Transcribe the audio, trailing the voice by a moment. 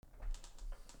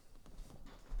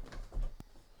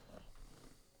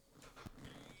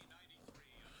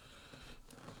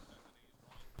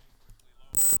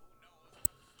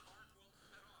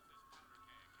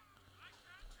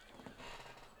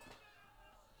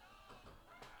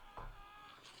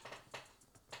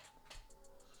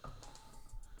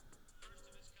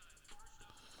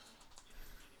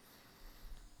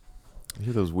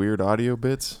hear those weird audio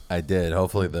bits? I did.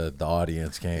 Hopefully the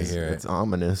audience can't hear it. It's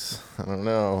ominous. I don't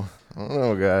know,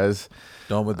 guys.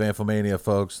 Dome with Banfomania,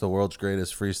 folks. The world's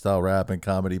greatest freestyle rap and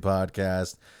comedy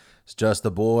podcast. It's just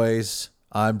the boys.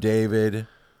 I'm David.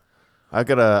 I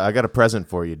got a present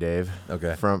for you, Dave.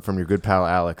 Okay. From your good pal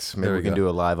Alex. Maybe we can do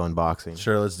a live unboxing.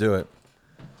 Sure, let's do it.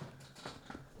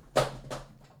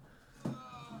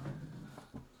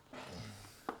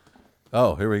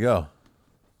 Oh, here we go.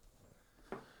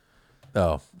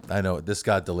 Oh, I know. This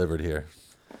got delivered here.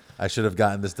 I should have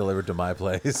gotten this delivered to my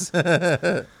place.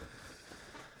 Do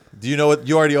you know what?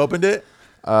 You already opened it?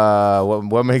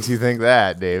 What makes you think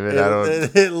that, David?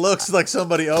 It looks like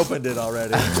somebody opened it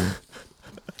already.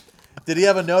 Did he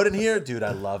have a note in here? Dude,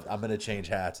 I'm going to change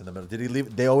hats in the middle. Did he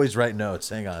leave? They always write notes.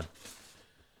 Hang on.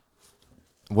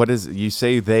 What is you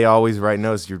say they always write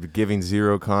notes? You're giving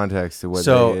zero context to what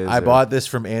So they is. I bought this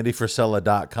from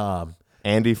AndyFrisella.com.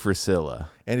 Andy Frisella.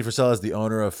 Andy Frisella is the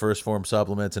owner of First Form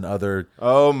Supplements and other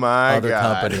God.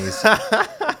 companies.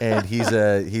 And he's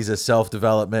a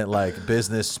self-development like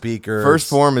business speaker. First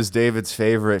Form is David's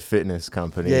favorite fitness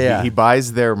company. Yeah. He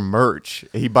buys their merch.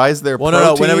 He buys their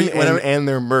Well, protein whenever and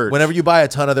their merch. Whenever you buy a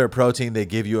ton of their protein, they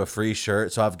give you a free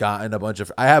shirt. So I've gotten a bunch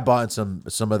of. I have bought some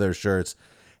of their shirts.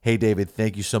 Hey, David,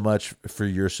 thank you so much for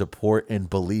your support and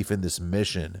belief in this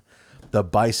mission. The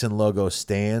Bison logo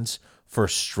stands for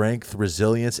strength,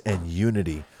 resilience, and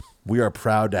unity. We are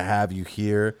proud to have you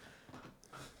here.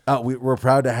 We're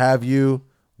proud to have you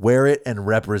wear it and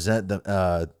represent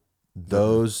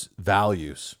those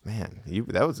values. Man,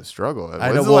 that was a struggle.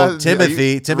 I know. Well,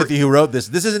 Timothy, who wrote this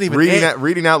isn't even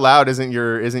reading out loud. Isn't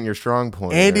your strong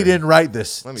point? Andy didn't write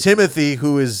this. Timothy,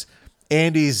 who is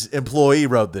Andy's employee,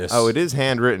 wrote this. Oh, it is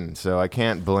handwritten, so I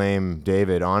can't blame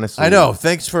David, honestly. I know.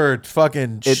 Thanks for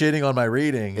fucking shitting on my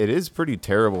reading. It is pretty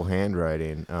terrible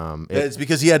handwriting. It's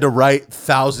because he had to write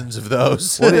thousands of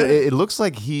those. Well, it looks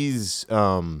like he's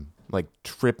like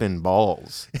tripping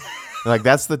balls. Like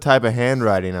that's the type of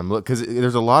handwriting I'm looking, because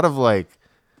there's a lot of like,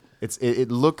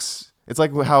 it looks, it's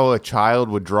like how a child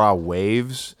would draw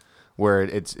waves, where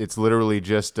it's literally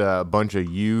just a bunch of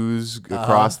U's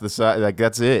across the side. Like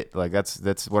that's it. Like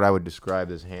that's what I would describe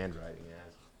this handwriting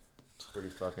as. It's pretty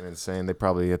fucking insane.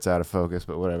 It's out of focus,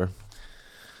 but whatever.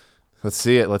 Let's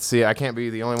see it. I can't be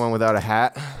the only one without a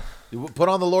hat. You put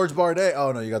on the Lord's Bar Day.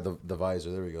 Oh no, you got the visor.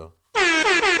 There we go.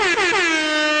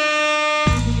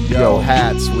 Yo,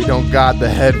 hats, we don't got the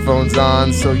headphones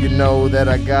on, so you know that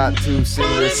I got to sing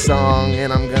this song,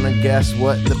 and I'm gonna guess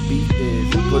what the beat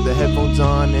is. Put the headphones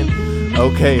on, and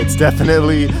okay, it's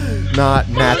definitely not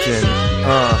matching.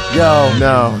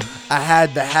 No. I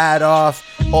had the hat off,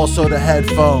 also the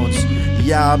headphones.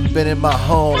 Yeah, I've been in my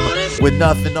home with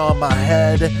nothing on my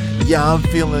head. Yeah, I'm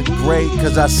feeling great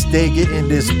cause I stay getting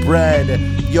this bread.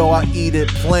 Yo, I eat it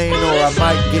plain or I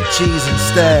might get cheese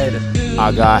instead.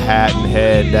 I got hat and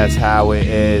head, that's how it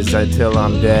is until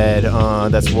I'm dead.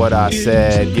 That's what I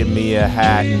said. Give me a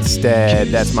hat instead.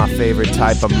 That's my favorite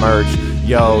type of merch.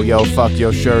 Yo, fuck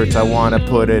your shirts. I wanna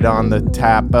put it on the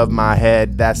top of my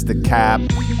head. That's the cap.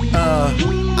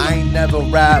 I ain't never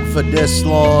rap for this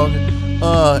long.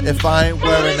 If I ain't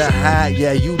wearing a hat,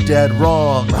 yeah, you dead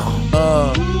wrong.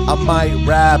 I might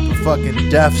rap a fucking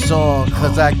deaf song,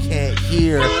 cause I can't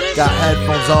hear. Got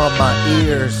headphones on my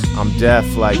ears. I'm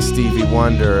deaf like Stevie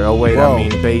Wonder. Oh wait, Whoa. I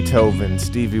mean Beethoven.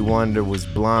 Stevie Wonder was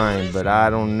blind, but I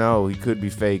don't know. He could be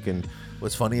faking.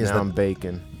 What's funny is now I'm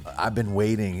baking. I've been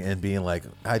waiting and being like,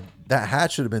 that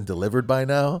hat should have been delivered by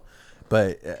now.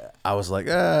 But I was like,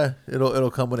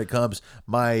 it'll come when it comes.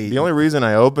 The only reason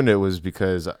I opened it was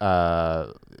because I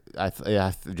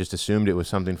just assumed it was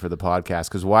something for the podcast.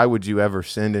 Because why would you ever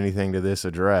send anything to this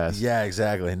address? Yeah,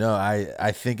 exactly. No,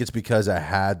 I think it's because I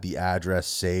had the address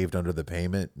saved under the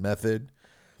payment method.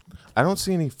 I don't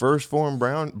see any First Form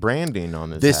branding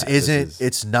on this. This isn't.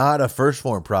 It's not a First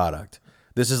Form product.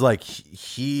 This is like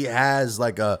he has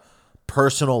like a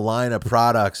personal line of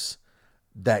products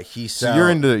that he sells.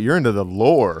 So you're into the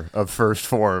lore of First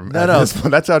Form. No.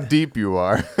 That's how deep you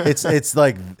are. It's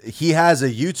like he has a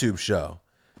YouTube show.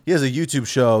 He has a YouTube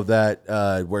show that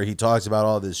where he talks about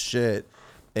all this shit,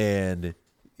 and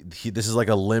this is like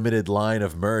a limited line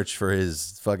of merch for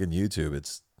his fucking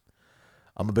YouTube.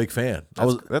 I'm a big fan.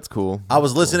 That's cool. I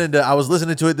was listening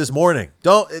to it this morning.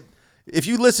 If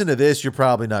you listen to this, you're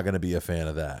probably not going to be a fan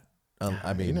of that.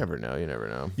 I mean, you never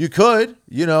know. You could,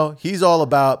 he's all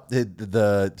about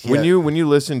when you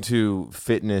listen to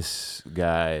fitness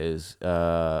guys,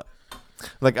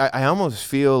 like I almost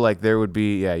feel like there would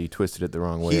be, you twisted it the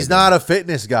wrong way. He's not a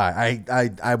fitness guy.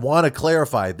 I want to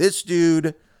clarify. This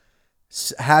dude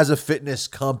has a fitness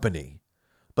company,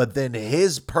 but then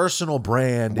his personal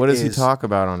brand. What does he talk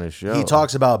about on his show? He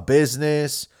talks about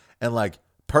business and like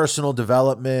personal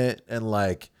development and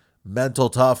like mental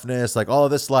toughness, like all of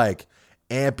this, like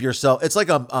amp yourself. It's like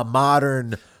a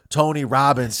modern Tony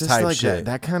Robbins type like shit.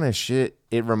 That kind of shit.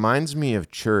 It reminds me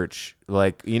of church.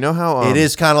 Like, you know how it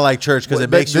is kind of like church because it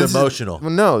makes you emotional.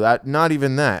 Well, no, not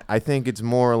even that. I think it's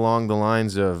more along the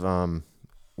lines of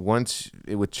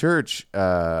with church,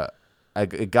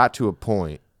 it got to a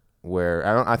point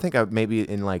where I think maybe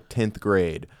in like 10th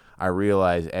grade, I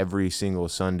realized every single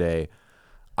Sunday,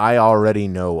 I already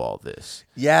know all this.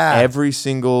 Yeah. Every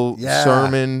single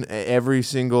sermon, every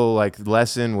single like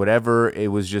lesson, whatever. It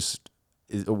was just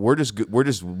we're just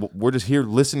here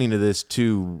listening to this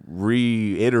to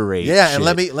reiterate. Yeah, shit.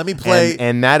 and let me play.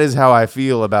 And that is how I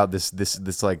feel about this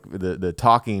like the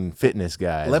talking fitness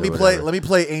guy. Let me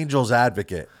play Angel's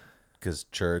Advocate because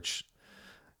church.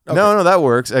 Okay. No, that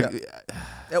works.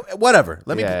 Whatever.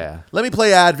 Let me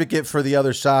play advocate for the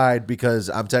other side because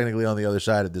I'm technically on the other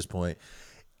side at this point.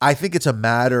 I think it's a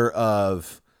matter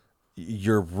of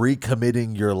you're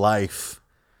recommitting your life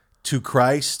to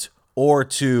Christ or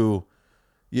to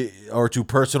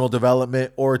personal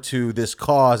development or to this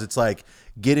cause. It's like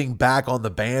getting back on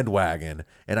the bandwagon.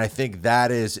 And I think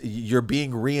that is, you're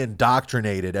being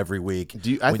re-indoctrinated every week.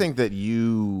 I think that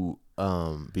you,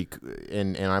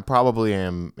 and I probably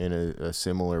am in a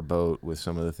similar boat with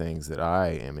some of the things that I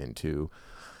am into.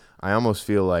 I almost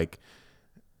feel like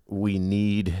we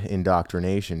need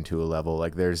indoctrination to a level.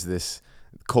 Like there's this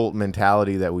cult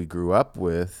mentality that we grew up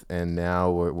with, and now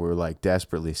we're like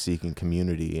desperately seeking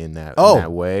community in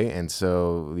that way. And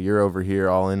so you're over here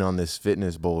all in on this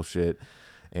fitness bullshit,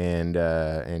 and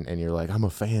you're like, I'm a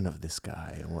fan of this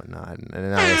guy and whatnot.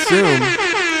 And I assume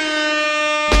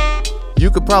you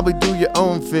could probably do your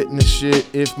own fitness shit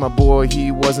if my boy,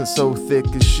 he wasn't so thick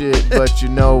as shit. But you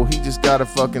know, he just gotta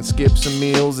fucking skip some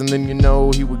meals, and then you know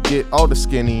he would get all the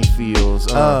skinny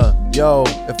feels. Yo,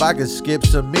 if I could skip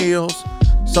some meals,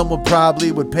 someone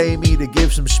probably would pay me to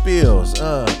give some spiels.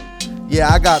 Yeah,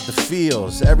 I got the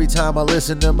feels every time I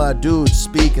listen to my dudes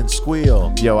speak and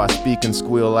squeal. Yo, I speak and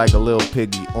squeal like a little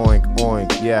piggy, oink,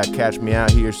 oink. Yeah, catch me out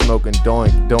here smoking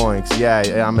doink, doinks.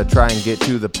 Yeah, I'ma try and get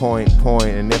to the point.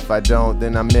 And if I don't,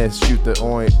 then I miss, shoot the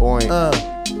oink,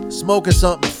 oink. Smoking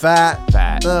something fat.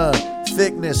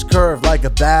 Thickness curved like a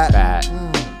bat.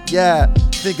 Yeah,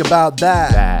 think about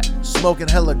that. Smoking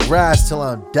hella grass till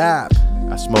I'm dap.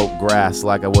 I smoke grass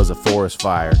like I was a forest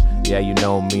fire. Yeah, you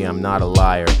know me, I'm not a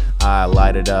liar. I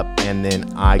light it up and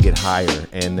then I get higher.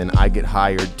 And then I get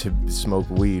hired to smoke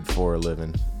weed for a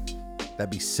living. That'd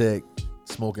be sick.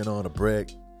 Smoking on a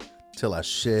brick till I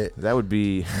shit. That would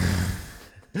be...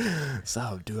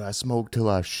 So, dude, I smoked till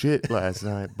I shit last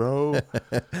night, bro.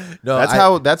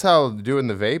 No, that's how doing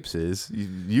the vapes is.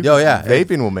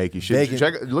 Vaping will make you shit.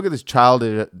 Look at this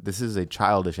childish. This is a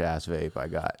childish ass vape I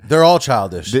got. They're all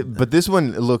childish, but this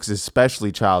one looks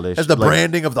especially childish. As the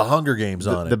branding of the Hunger Games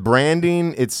on it. The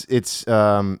branding,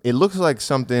 it looks like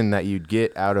something that you'd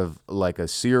get out of like a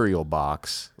cereal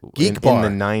box in the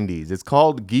 90s. It's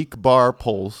called Geek Bar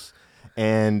Pulse,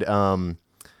 and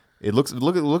it looks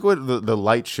look what the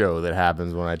light show that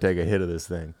happens when I take a hit of this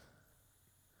thing.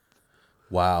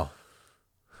 Wow.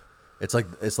 It's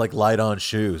like light on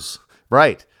shoes.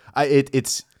 Right.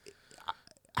 It's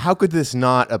how could this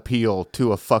not appeal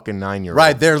to a fucking 9-year-old?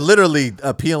 Right, they're literally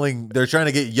appealing. They're trying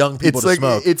to get young people to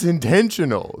smoke. It's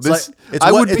intentional.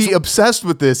 I would be obsessed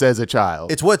with this as a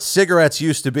child. It's what cigarettes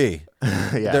used to be.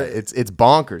 Yeah, it's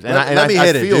bonkers. Let me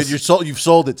hit it, dude. You've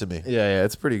sold it to me. Yeah,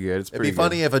 it's pretty good. It'd be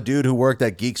funny if a dude who worked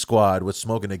at Geek Squad was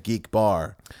smoking a geek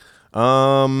bar.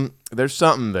 There's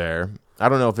something there. I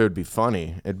don't know if it would be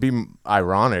funny. It'd be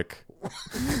ironic.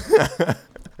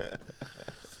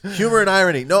 Humor and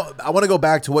irony. No, I want to go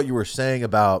back to what you were saying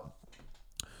about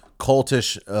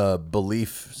cultish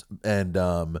beliefs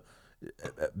and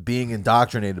being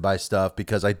indoctrinated by stuff,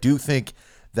 because I do think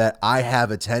that I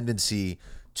have a tendency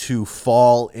to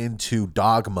fall into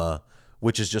dogma,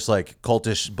 which is just like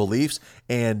cultish beliefs,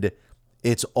 and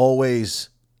it's always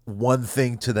one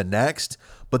thing to the next.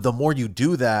 But the more you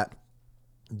do that,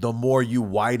 the more you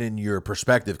widen your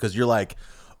perspective, because you're like,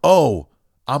 oh,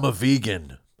 I'm a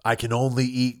vegan. I can only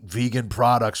eat vegan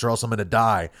products or else I'm going to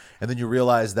die. And then you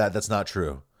realize that that's not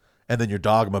true. And then your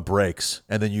dogma breaks,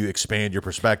 and then you expand your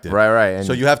perspective. Right. And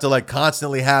so you have to like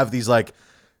constantly have these,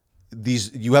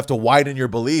 you have to widen your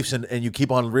beliefs, and you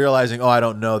keep on realizing, oh, I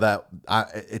don't know that.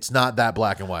 It's not that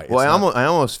black and white. Well, I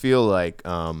almost feel like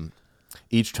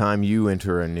each time you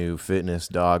enter a new fitness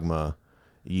dogma,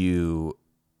 you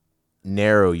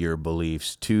narrow your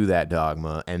beliefs to that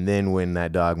dogma. And then when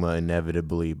that dogma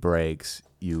inevitably breaks,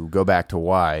 you go back to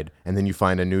wide, and then you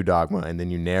find a new dogma, and then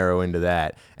you narrow into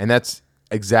that. And that's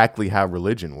exactly how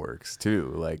religion works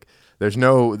too. Like there's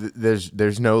no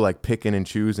like picking and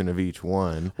choosing of each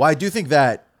one. Well, I do think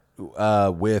that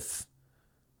with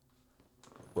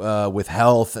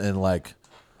health and like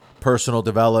personal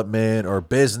development or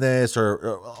business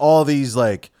or all these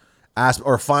like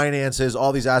or finances,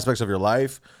 all these aspects of your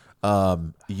life,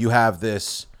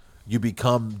 you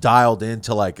become dialed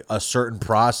into like a certain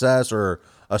process or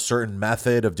a certain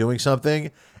method of doing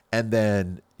something, and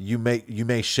then you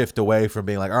may shift away from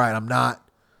being like, all right, I'm not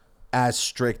as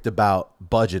strict about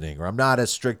budgeting, or I'm not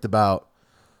as strict about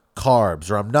carbs,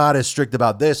 or I'm not as strict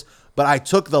about this, but I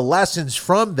took the lessons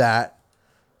from that,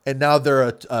 and now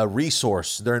they're a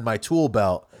resource. They're in my tool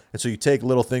belt. And so you take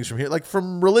little things from here, like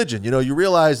from religion. You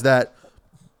realize that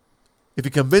if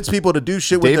you convince people to do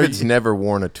shit with David's never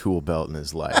worn a tool belt in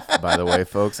his life, by the way,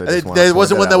 folks. It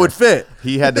wasn't one that would fit.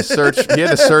 He had to search. He had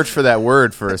to search for that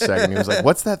word for a second. He was like,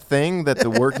 "What's that thing that the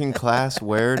working class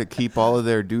wear to keep all of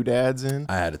their doodads in?"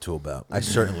 I had a tool belt. I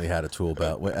certainly had a tool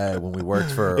belt when we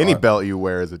worked for any belt you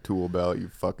wear is a tool belt. You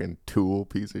fucking tool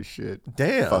piece of shit.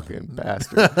 Damn, fucking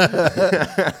bastard.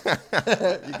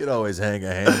 You could always hang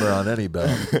a hammer on any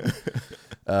belt.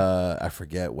 I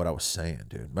forget what I was saying,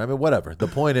 dude. I mean, whatever. The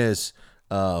point is,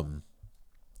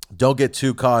 don't get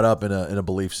too caught up in a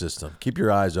belief system. Keep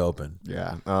your eyes open.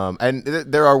 Yeah. And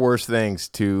there are worse things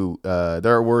there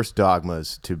are worse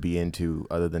dogmas to be into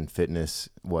other than fitness,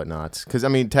 whatnots. Because I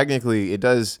mean, technically,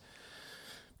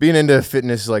 being into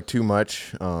fitness like too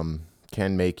much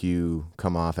can make you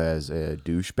come off as a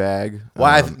douchebag.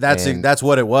 Well, that's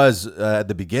what it was at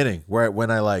the beginning, where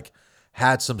when I like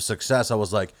had some success, I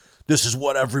was like, this is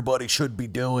what everybody should be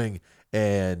doing.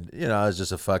 And, I was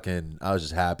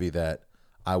just happy that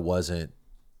I wasn't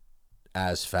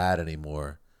as fat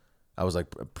anymore. I was like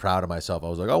proud of myself. I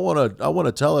was like, I want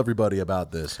to tell everybody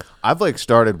about this. I've like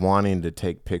started wanting to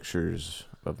take pictures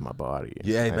of my body.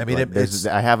 Yeah, I mean,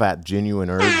 I have that genuine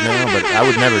urge now, but I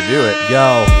would never do it.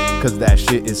 Yo, because that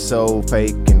shit is so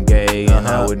fake and gay, and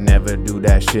I would never do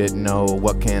that shit. No,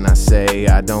 what can I say?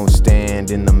 I don't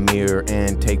stand in the mirror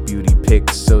and take beauty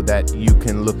pics so that you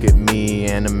can look at me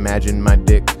and imagine my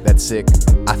dick. That's sick.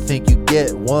 I think you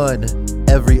get one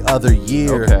every other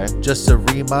year, just to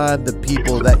remind the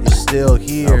people that you're still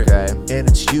here. And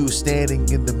it's you standing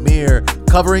in the mirror,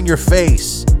 covering your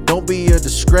face. Don't be a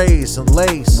disgrace and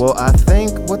lace. Well, I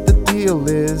think what the deal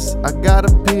is, I gotta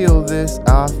peel this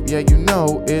off. Yeah,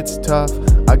 it's tough.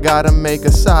 I gotta make a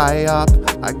psyop.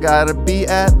 I gotta be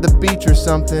at the beach or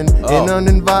something, in an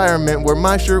environment where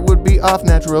my shirt would be off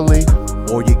naturally.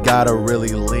 Or you gotta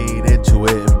really lean into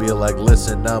it and be like,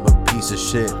 listen, I'm a piece of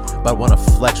shit, but I wanna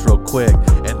flex real quick.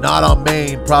 And not on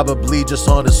main, probably just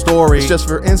on the story. It's just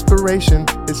for inspiration.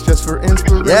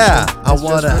 Yeah, I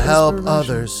wanna help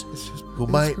others who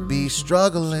might be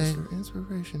struggling.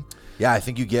 Inspiration. Yeah, I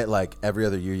think you get like every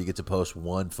other year you get to post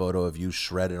one photo of you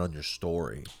shredded on your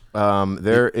story.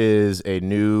 There is a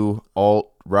new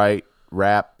alt-right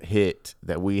rap hit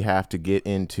that we have to get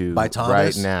into by Thomas?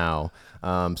 Right now.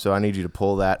 So I need you to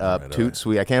pull that up. Toot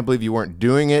sweet. I can't believe you weren't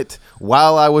doing it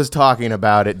while I was talking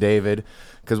about it, David,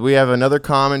 because we have another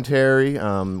commentary.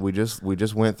 We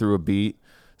just went through a beat.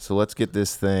 So let's get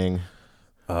this thing.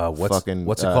 What's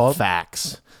it called?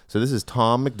 Facts. So this is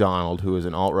Tom McDonald, who is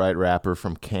an alt-right rapper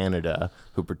from Canada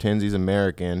who pretends he's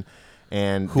American.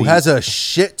 And who has a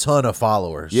shit ton of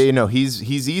followers. Yeah, he is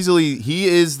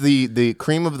the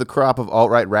cream of the crop of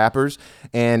alt-right rappers,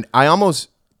 and I almost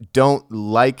don't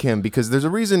like him because there's a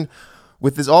reason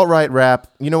with this alt-right rap.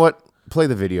 You know what? Play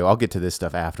the video. I'll get to this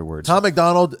stuff afterwards. Tom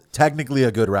McDonald, technically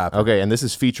a good rapper. Okay, and this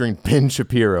is featuring Ben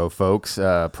Shapiro, folks,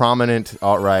 prominent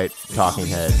alt-right talking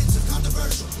head.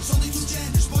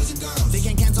 They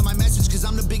can't cancel my message because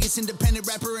I'm the biggest independent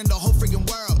rapper in the whole freaking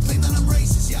world. Claim that I'm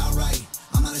racist, yeah, right.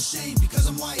 I'm not ashamed because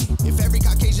I'm white. If every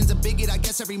Caucasian's a bigot, I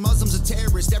guess every Muslim's a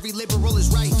terrorist. Every liberal is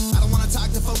right. I don't want to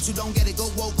talk to folks who don't get it. Go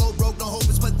woke, go broke, no hope.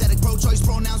 It's pathetic. Pro-choice,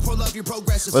 pronouns, pro-love, you're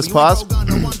progressive. Let's pause.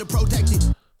 No one to protect it.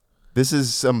 This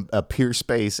is a Pure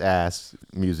Space ass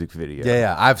music video.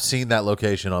 Yeah, I've seen that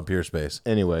location on Pure Space.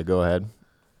 Anyway, go ahead.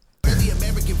 Where the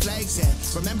American flags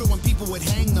at? Remember when people would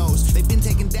hang those? They've been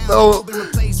taken down. Oh. Been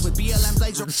replaced with BLM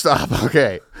flags. Stop.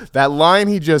 Okay, that line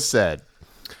he just said.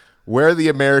 Where are the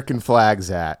American flags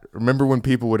at? Remember when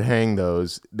people would hang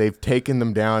those? They've taken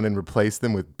them down and replaced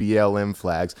them with BLM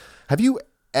flags. Have you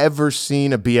ever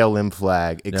seen a BLM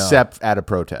flag except at a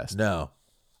protest? No.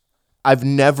 I've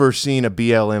never seen a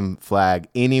BLM flag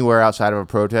anywhere outside of a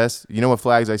protest. You know what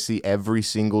flags I see every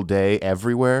single day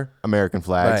everywhere? American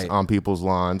flags on people's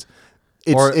lawns.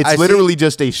 It's literally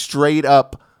just a straight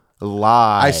up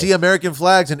lie. I see American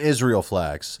flags and Israel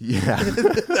flags. Yeah.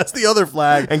 That's the other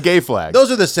flag. And gay flags.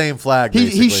 Those are the same flag.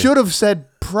 He should have said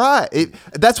pride.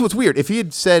 That's what's weird. If he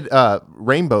had said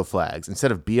rainbow flags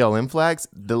instead of BLM flags,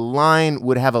 the line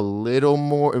would have a little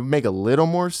more. It would make a little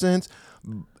more sense.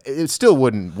 It still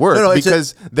wouldn't work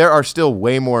because there are still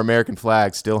way more American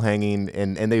flags still hanging,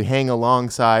 and they hang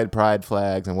alongside pride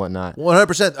flags and whatnot.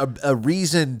 100%. A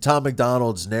reason Tom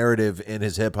McDonald's narrative in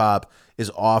his hip hop is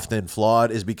often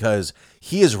flawed is because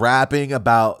he is rapping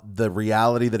about the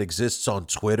reality that exists on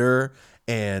Twitter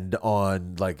and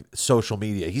on like social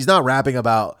media. He's not rapping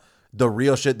about the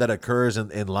real shit that occurs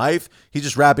in life. He's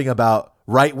just rapping about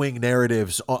right-wing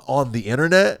narratives on the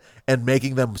internet and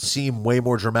making them seem way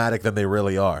more dramatic than they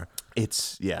really are.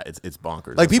 It's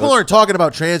bonkers. Like people aren't talking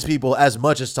about trans people as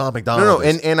much as Tom McDonald. No,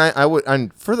 and I would,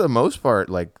 and for the most part,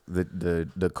 like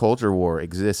the culture war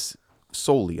exists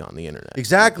solely on the internet.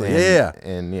 Exactly.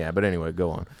 But anyway,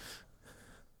 go on.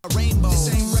 Rainbow.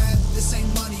 This ain't rap, this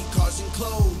ain't money, cars and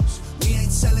clothes. We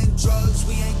ain't selling drugs,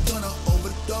 we ain't gonna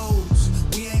overdose.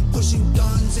 We ain't pushing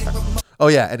guns, ain't Oh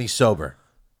yeah, and he's sober.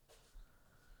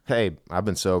 Hey, I've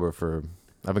been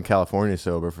California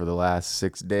sober for the last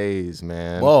 6 days,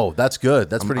 man. Whoa, that's good.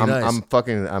 That's pretty nice.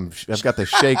 I've got the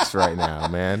shakes right now,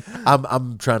 man.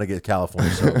 I'm trying to get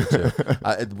California sober too.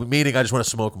 Meaning I just want to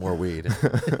smoke more weed.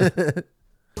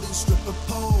 stripper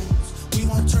pose. We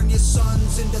won't turn your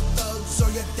sons into thugs or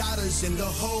your daughters into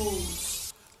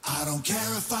hoes. I don't care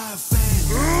if I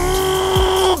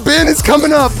offend. Ben is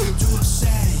coming up.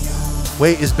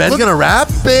 Wait, is Ben gonna rap?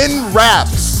 Ben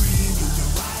raps.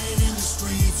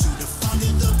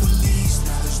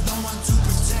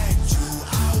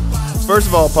 First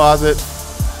of all, pause it.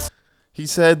 He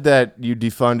said that you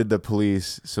defunded the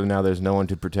police, so now there's no one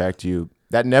to protect you.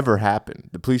 That never happened.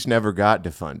 The police never got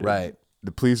defunded. Right.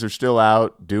 The police are still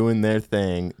out doing their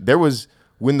thing.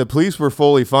 When the police were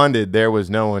fully funded, there was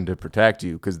no one to protect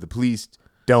you because the police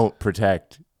don't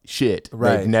protect shit.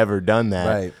 Right. They've never done that.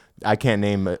 Right. I can't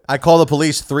name it. I call the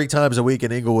police 3 times a week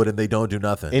in Inglewood and they don't do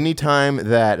nothing. Anytime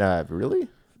that, really?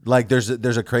 Like there's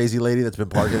a crazy lady that's been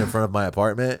parking in front of my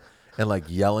apartment and like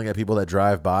yelling at people that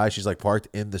drive by. She's like parked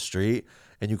in the street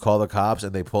and you call the cops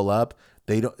and they pull up.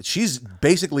 She's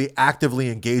basically actively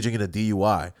engaging in a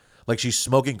DUI. Like she's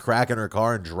smoking crack in her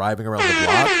car and driving around the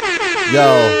block.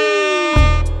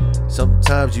 Yo,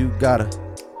 sometimes you gotta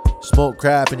smoke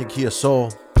crap in your Kia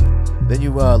Soul. Then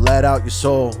you let out your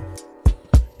soul.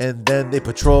 And then they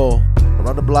patrol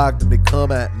around the block, then they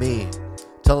come at me,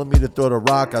 telling me to throw the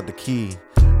rock out the key.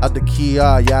 Out the key,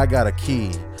 yeah, I got a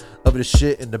key. Of the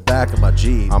shit in the back of my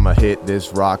Jeep. I'ma hit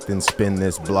this rock, then spin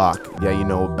this block. Yeah, you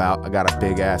know I got a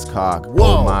big ass cock.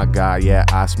 Whoa. Oh my God, yeah,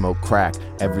 I smoke crack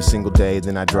every single day,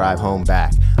 then I drive home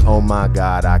back. Oh my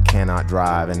God, I cannot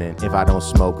drive, and then if I don't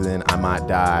smoke, then I might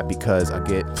die because I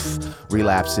get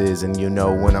relapses, and you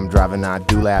know when I'm driving, I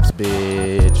do laps,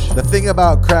 bitch. The thing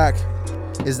about crack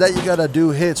is that you gotta do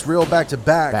hits real back to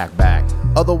back. Back.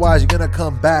 Otherwise, you're gonna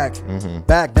come back,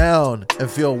 back down, and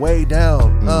feel way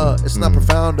down. It's not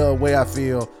profound the way I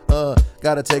feel.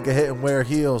 Gotta take a hit and wear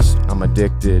heels. I'm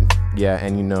addicted, yeah,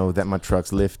 and you know that my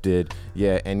truck's lifted,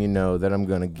 yeah, and you know that I'm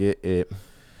gonna get it.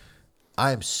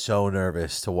 I am so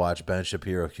nervous to watch Ben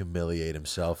Shapiro humiliate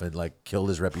himself and like kill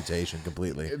his reputation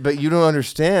completely. But you don't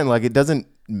understand, like it doesn't,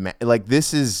 like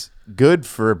this is good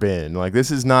for Ben. Like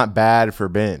this is not bad for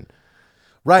Ben.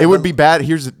 Right. It would be bad.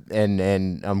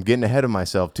 And I'm getting ahead of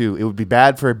myself too. It would be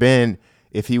bad for Ben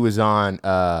if he was on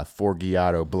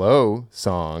Forgiato Blow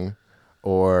song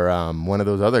or one of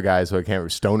those other guys who I can't remember,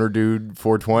 Stoner Dude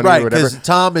 420 right, or whatever. Because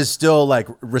Tom is still like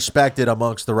respected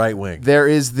amongst the right wing. There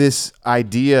is this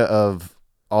idea of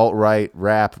alt-right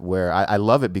rap where I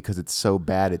love it because it's so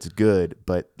bad it's good,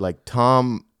 but like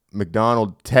Tom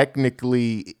McDonald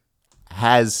technically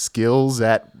has skills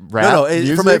at rap.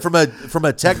 Music. From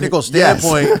a technical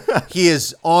standpoint, he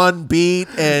is on beat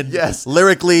and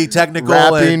lyrically technical,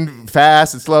 rapping and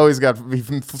fast and slow. He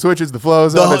switches the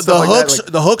flows.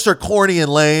 The hooks are corny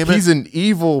and lame. He's an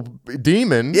evil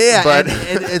demon. Yeah, but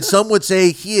and some would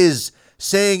say he is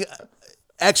saying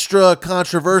extra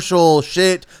controversial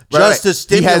shit just to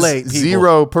stimulate he has people.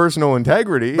 Zero personal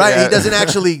integrity. Right, he doesn't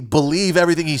actually believe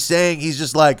everything he's saying. He's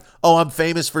just like, oh, I'm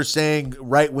famous for saying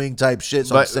right-wing type shit,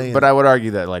 so I'm saying. But I would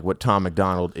argue that like what Tom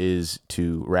McDonald is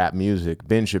to rap music,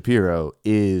 Ben Shapiro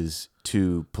is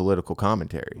to political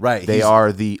commentary. Right. They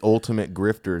are the ultimate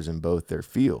grifters in both their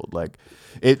field. Like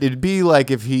it'd be like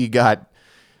if he got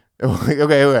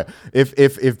Okay.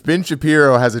 If Ben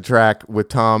Shapiro has a track with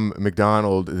Tom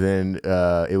McDonald, then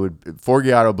it would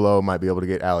Forgiato Blow might be able to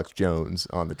get Alex Jones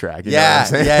on the track. You know what I'm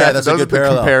saying? That's a those good are the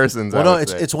parallel. comparisons. Well, I no, would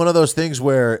say. it's one of those things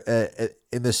where,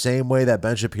 in the same way that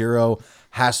Ben Shapiro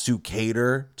has to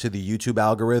cater to the YouTube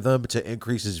algorithm to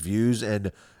increase his views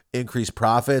and increase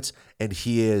profits, and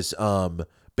he is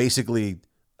basically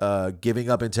giving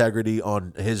up integrity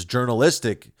on his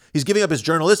journalistic. He's giving up his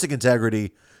journalistic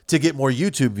integrity to get more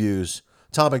YouTube views.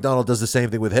 Tom McDonald does the same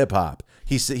thing with hip hop.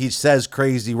 He says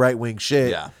crazy right wing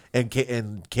shit,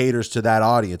 and caters to that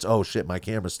audience. Oh shit, my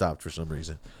camera stopped for some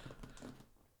reason.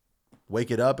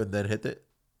 Wake it up and then hit it.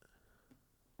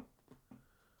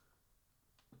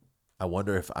 I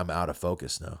wonder if I'm out of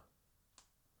focus now.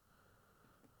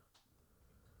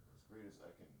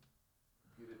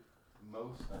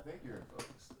 I think you're in focus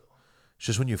still. It's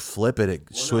just when you flip it,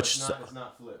 it switches. It's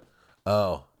not flipped.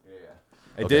 Oh.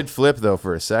 It did flip though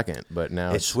for a second, but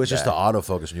now It switches to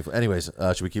autofocus. When you. Anyways,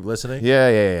 should we keep listening?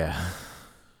 Yeah.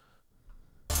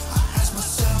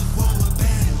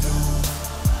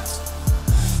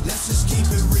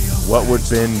 What would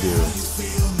Ben do?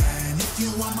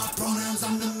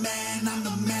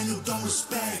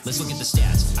 Let's look at the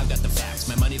stats. I've got the facts.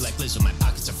 My money like Lizzo, my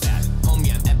pockets are fat.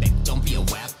 Homie, I'm epic. Don't be a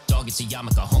whack. Dog, it's a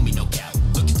yarmulke, homie, no cap.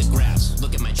 Look at the graphs.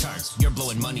 Look at my charts. You're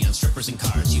blowing money on strippers and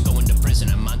cars. You going to prison,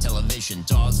 I'm on television.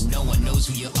 Dog, no one knows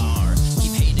who you are.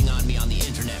 Keep hating on me on the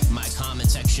internet. My comment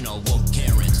section all woke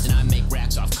Karens. And I make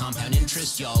racks off compound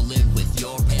interest. Y'all live with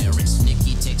your parents.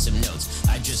 Nikki, take some notes.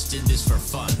 I just did this for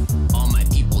fun. All my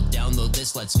people download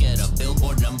this. Let's get a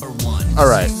Billboard #1. All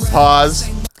right, pause.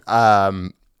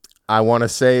 I want to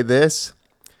say this.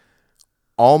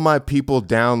 All my people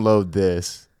download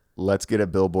this. Let's get a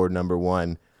Billboard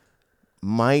 #1.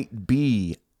 Might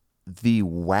be the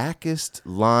wackest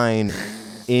line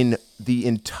in the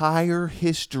entire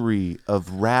history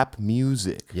of rap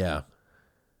music. Yeah.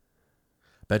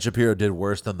 Ben Shapiro did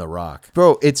worse than The Rock.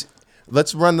 Bro,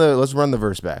 let's run the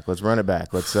verse back. Let's run it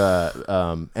back. Let's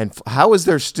how is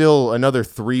there still another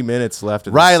 3 minutes left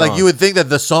of Right, the song? like you would think that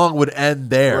the song would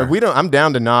end there. I'm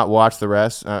down to not watch the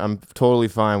rest. I'm totally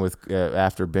fine with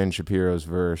after Ben Shapiro's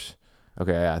verse.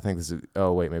 Okay, I think this is.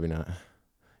 Oh wait, maybe not.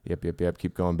 Yep.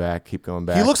 Keep going back. He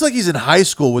looks like he's in high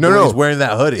school with the way he's wearing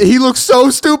that hoodie. He looks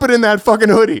so stupid in that fucking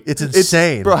hoodie. It's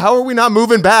insane. Bro, how are we not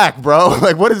moving back, bro?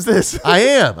 Like, what is this? I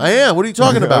am. What are you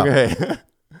talking about? Okay.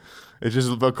 It's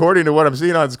just according to what I'm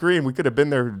seeing on screen, we could have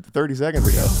been there 30 seconds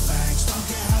ago.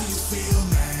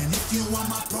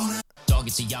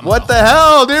 What the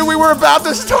hell, dude? We were about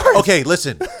to start. Okay,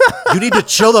 listen. You need to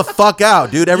chill the fuck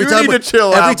out, dude. Every time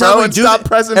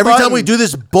we do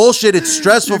this bullshit, it's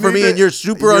stressful for me, and you're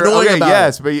super annoying about it.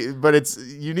 Yes, but it's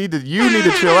you need to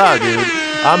chill out, dude.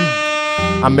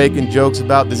 I'm making jokes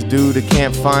about this dude that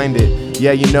can't find it.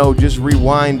 Yeah, just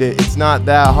rewind it. It's not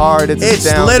that hard. It's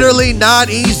literally not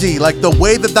easy. Like the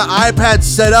way that the iPad's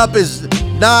set up is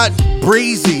not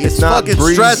breezy. It's not fucking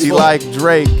breezy stressful. Like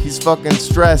Drake. He's fucking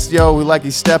stressed, like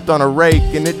he stepped on a rake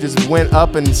and it just went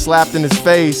up and slapped in his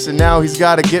face, and now he's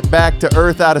got to get back to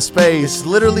Earth out of space. It's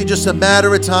literally just a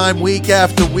matter of time, week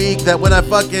after week, that when I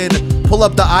fucking pull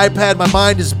up the iPad, my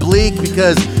mind is bleak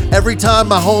because every time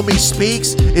my homie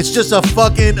speaks, it's just a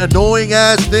fucking annoying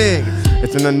ass thing.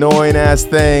 It's an annoying ass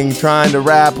thing trying to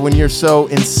rap when you're so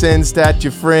incensed at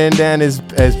your friend and his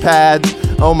pads.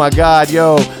 Oh my God,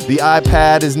 the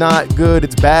iPad is not good,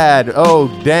 it's bad. Oh,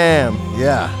 damn.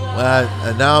 Yeah,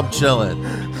 and now I'm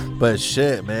chilling. But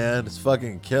shit, man, it's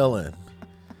fucking killing.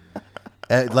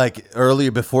 And like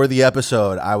earlier before the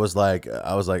episode, I was like,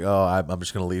 oh, I'm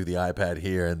just going to leave the iPad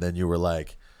here. And then you were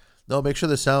like, no, make sure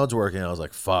the sound's working. I was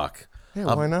like, fuck.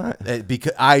 Yeah, why not?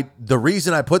 Because the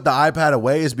reason I put the iPad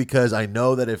away is because I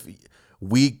know that if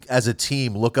we as a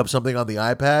team look up something on the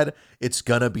iPad, it's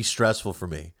gonna be stressful for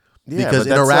me. Yeah, because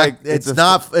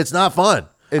it's not fun.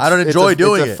 I don't enjoy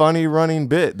doing it. It's a funny running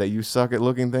bit that you suck at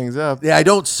looking things up. Yeah, I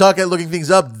don't suck at looking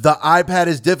things up. The iPad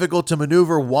is difficult to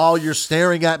maneuver while you're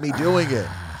staring at me doing it.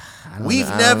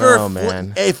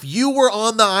 If you were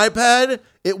on the iPad,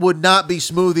 it would not be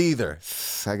smooth either.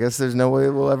 I guess there's no way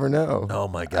we'll ever know. Oh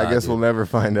my God. I guess we'll never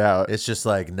find out. It's just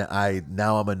like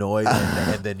now I'm annoyed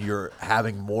and then you're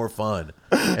having more fun.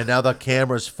 And now the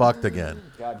camera's fucked again.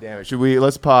 God damn it.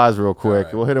 Let's pause real quick.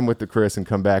 Right. We'll hit him with the Chris and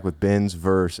come back with Ben's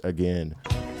verse again.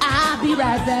 I'll be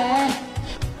right back.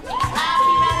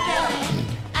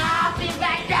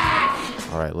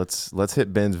 All right, let's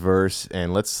hit Ben's verse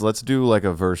and let's do like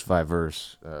a verse by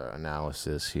verse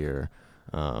analysis here.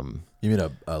 You mean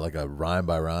like a rhyme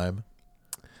by rhyme?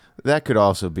 That could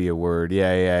also be a word.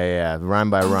 Yeah. Rhyme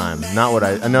by rhyme. Not what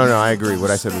I. No, I agree. What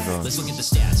I said was wrong. Let's look at the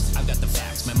stats. I've got the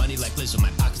facts. My money Lizzo, my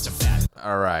pockets are fat.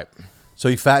 All right. So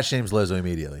he fat shames Lizzo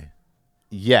immediately.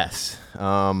 Yes.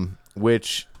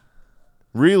 Which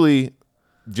really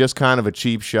just kind of a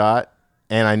cheap shot.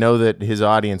 And I know that his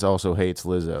audience also hates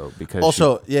Lizzo because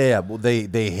Also, well,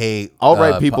 they hate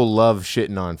alt-right people love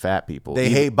shitting on fat people. They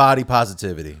hate body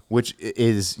positivity, which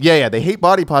is they hate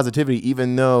body positivity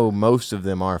even though most of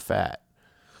them are fat.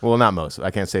 Well, not most.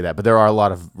 I can't say that, but there are a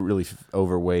lot of really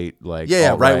overweight, like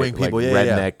right-wing people,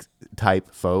 redneck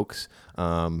type folks.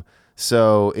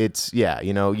 So it's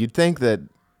you'd think that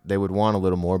they would want a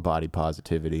little more body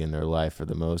positivity in their life for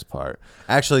the most part.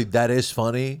 Actually, that is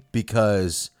funny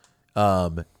because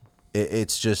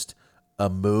it's just a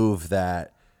move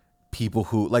that people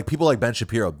like Ben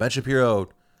Shapiro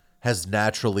has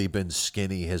naturally been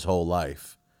skinny his whole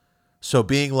life. So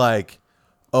being like,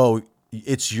 oh,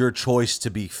 it's your choice to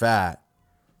be fat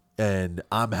and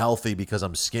I'm healthy because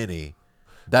I'm skinny.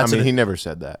 He never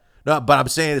said that. No, but I'm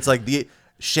saying it's like the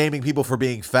shaming people for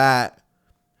being fat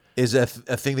is a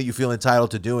thing that you feel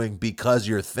entitled to doing because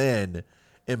you're thin,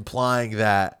 implying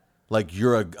that like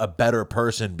you're a better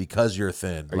person because you're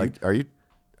thin. Are you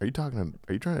trying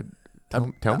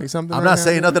to tell me something? I'm not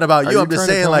saying nothing about you. I'm just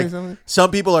saying like something?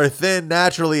 Some people are thin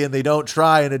naturally and they don't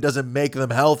try and it doesn't make them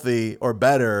healthy or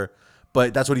better.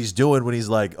 But that's what he's doing when he's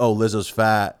like, oh, Lizzo's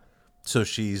fat, so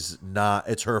she's not.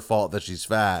 It's her fault that she's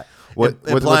fat.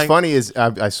 What's funny is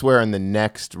I swear in the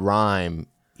next rhyme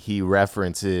he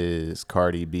references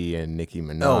Cardi B and Nicki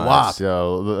Minaj. Oh, wow.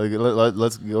 So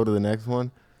let's go to the next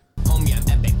one. Homie, I'm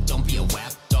epic, don't be a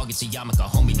wap. Dog, it's a yarmulke,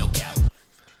 homie, no cap.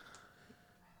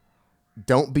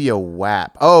 Don't be a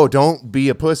wap. Oh, don't be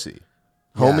a pussy.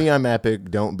 Yeah. Homie, I'm epic,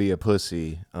 don't be a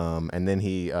pussy. And then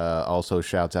he also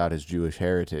shouts out his Jewish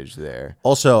heritage there.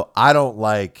 Also, I don't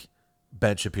like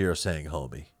Ben Shapiro saying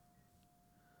homie.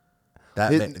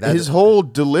 His whole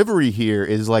delivery here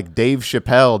is like Dave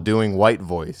Chappelle doing white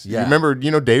voice. Yeah. You remember,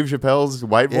 Dave Chappelle's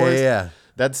white voice? Yeah.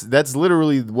 That's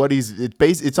literally what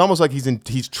it's almost like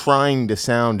he's trying to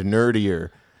sound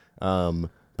nerdier,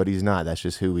 but he's not. That's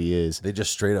just who he is. They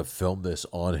just straight up filmed this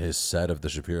on his set of the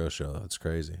Shapiro show. That's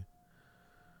crazy.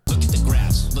 Look at the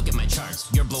graphs, look at my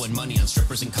charts. You're blowing money on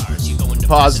strippers and cars. You going to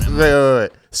Pause.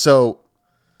 Wait. So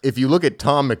if you look at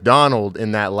Tom McDonald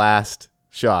in that last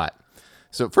shot,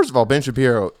 so first of all, Ben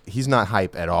Shapiro, he's not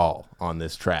hype at all on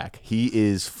this track. He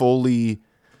is fully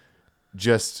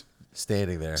just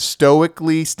standing there,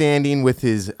 stoically standing with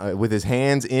his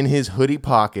hands in his hoodie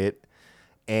pocket,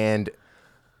 and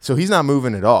so he's not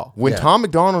moving at all. When Tom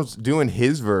McDonald's doing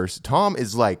his verse, Tom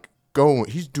is like going.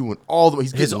 He's doing all the way.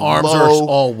 His arms low. are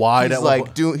all wide. He's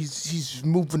like doing. He's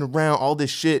moving around all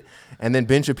this shit, and then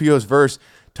Ben Shapiro's verse,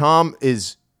 Tom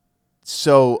is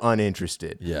so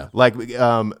uninterested. Yeah. Like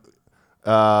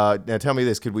now tell me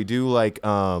this, could we do like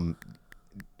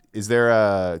is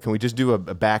there can we just do a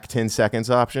back 10 seconds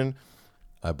option?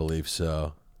 I believe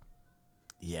so.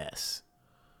 Yes.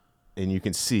 And you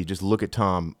can see, just look at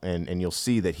Tom and you'll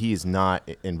see that he is not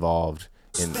involved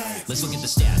in. Let's look at the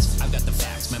stats. I've got the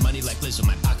facts. My money like Lizzo,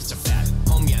 my pockets are fat.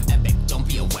 Homie, I'm epic, don't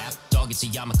be a wap. Dog, it's a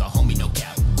yarmulke, homie, no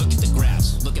cap. Look at the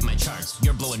graphs, look at my charts.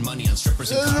 You're blowing money on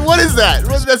strippers and cars. What is that?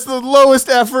 That's the lowest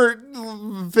effort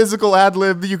physical ad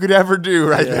lib that you could ever do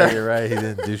right there. You're right. He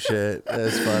didn't do shit.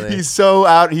 That's funny. He's so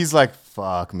out. He's like,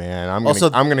 fuck, man. I'm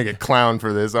gonna get clowned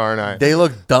for this, aren't I? They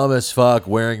look dumb as fuck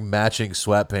wearing matching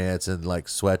sweatpants and like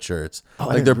sweatshirts.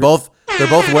 Like they're both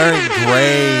wearing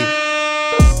gray.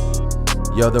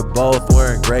 Yo, they're both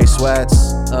wearing gray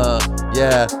sweats.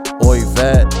 Yeah, oi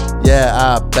vet. Yeah,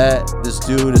 I bet this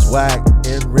dude is whack.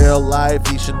 In real life,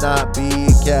 he should not be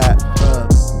a cat.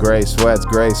 Gray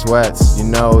sweats. You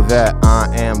know that I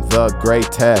am the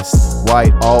greatest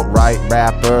white alt-right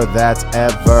rapper that's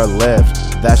ever lived.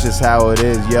 That's just how it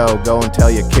is, yo. Go and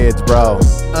tell your kids, bro.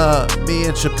 Me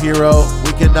and Shapiro,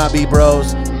 we cannot be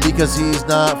bros because he's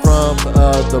not from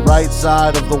the right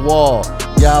side of the wall.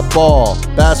 Yeah, ball,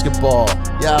 basketball.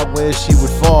 Yeah, I wish he would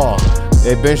fall.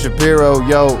 Hey, Ben Shapiro,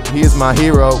 yo, he is my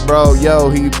hero, bro. Yo,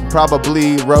 he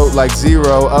probably wrote like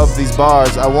 0 of these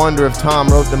bars. I wonder if Tom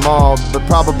wrote them all, but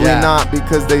probably not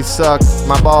because they suck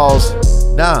my balls.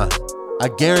 Nah, I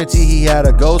guarantee he had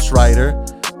a ghostwriter.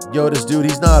 Yo, this dude,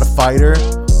 he's not a fighter.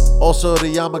 Also, the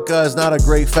yarmulke is not a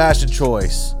great fashion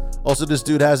choice. Also, this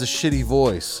dude has a shitty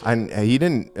voice. He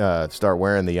didn't start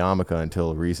wearing the yarmulke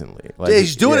until recently. Like,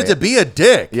 he's doing it to be a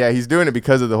dick. Yeah, he's doing it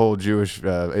because of the whole Jewish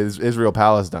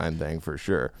Israel-Palestine thing for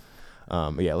sure.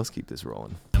 Yeah, let's keep this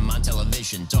rolling. I'm on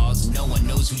television, dogs, no one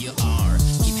knows who you are.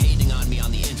 Keep hating on me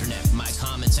on the internet, my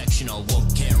comment section all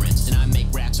woke Karens. And I make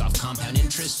racks off compound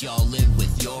interest, y'all live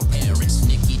with your parents.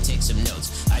 Nikki, take some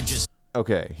notes.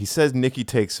 Okay, he says Nikki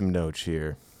takes some notes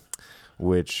here,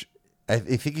 which I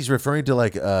think he's referring to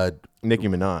like Nicki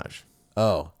Minaj.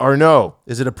 oh, Or no.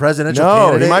 is it a presidential No,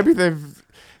 candidate? he might be the.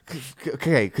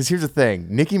 Okay, because here's the thing: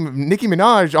 Nicki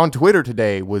Minaj on Twitter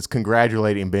today was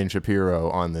congratulating Ben Shapiro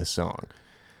on this song.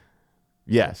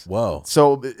 Yes. Whoa.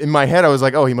 So in my head, I was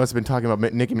like, "Oh, he must have been talking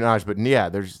about Nicki Minaj." But yeah,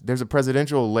 there's a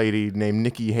presidential lady named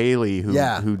Nikki Haley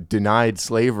who denied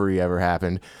slavery ever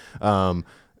happened.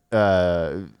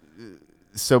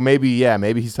 So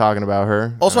maybe he's talking about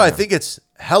her. Also, I think it's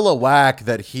hella whack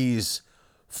that he's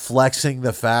flexing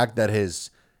the fact that his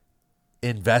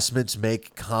investments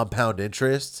make compound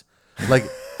interest. Like,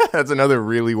 that's another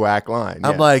really whack line.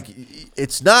 I'm yeah. like,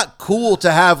 it's not cool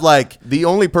to have like The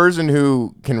only person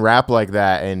who can rap like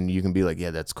that and you can be like,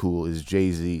 yeah, that's cool, is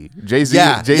Jay-Z. Jay-Z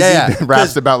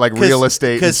raps about like real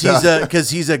estate and stuff. because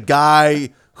he's a guy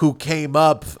who came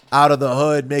up out of the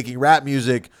hood making rap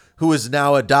music, who has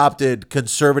now adopted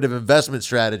conservative investment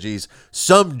strategies.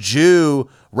 Some Jew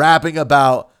rapping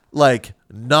about like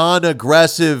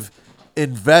non-aggressive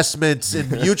investments in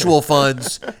mutual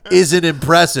funds isn't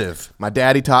impressive. My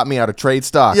daddy taught me how to trade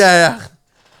stocks. Yeah.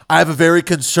 I have a very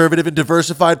conservative and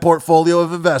diversified portfolio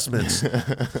of investments.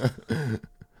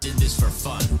 Did this for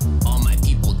fun. All my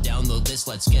people download this.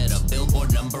 Let's get a Billboard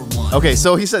 #1. Okay,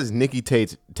 so he says Nikki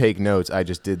take notes. I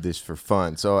just did this for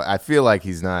fun. So I feel like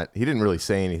he didn't really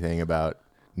say anything about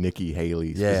Nikki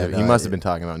Haley. Yeah, he must have been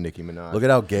talking about Nicki Minaj. Look at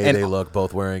how gay And- they look,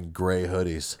 both wearing gray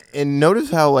hoodies. And notice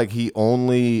how like he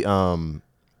only oh man,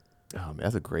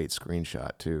 that's a great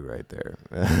screenshot too, right there.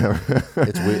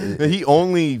 It's weird. He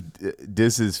only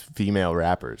disses female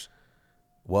rappers.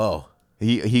 Whoa.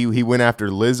 He went after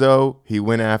Lizzo, he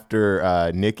went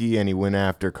after Nicki, and he went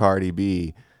after Cardi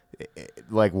B.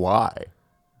 Like, why?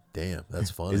 Damn, that's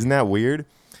funny. Isn't that weird?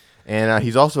 And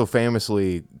he's also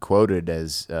famously quoted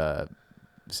as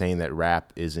saying that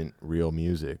rap isn't real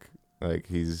music. Like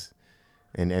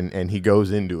and he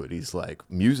goes into it. He's like,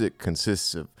 music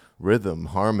consists of rhythm,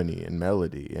 harmony, and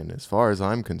melody. And as far as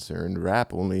I'm concerned,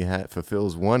 rap only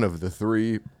fulfills one of the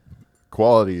three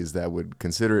qualities that would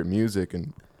consider it music.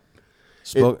 And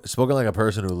Spoken like a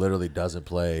person who literally doesn't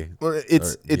play. well,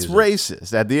 it's music.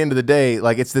 racist. At the end of the day,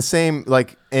 like it's the same.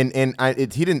 Like he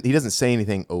doesn't say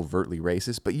anything overtly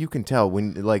racist, but you can tell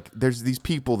when like there's these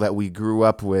people that we grew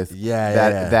up with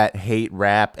that hate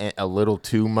rap a little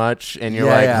too much, and you're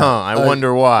I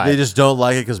wonder why. They just don't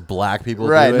like it because black people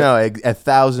Right? do it. No,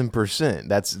 1,000%.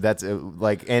 That's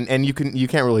like, and you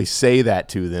can't really say that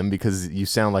to them because you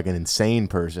sound like an insane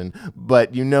person,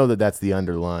 but you know that's the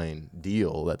underlying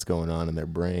deal that's going on in their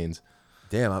brains.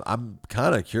 Damn, I'm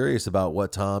kind of curious about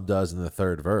what Tom does in the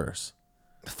third verse.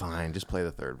 Fine, just play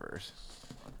the third verse.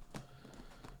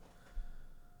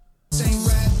 This ain't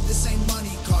rap, this ain't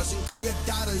money causing your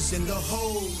daughters in the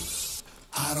holes.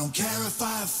 I don't care if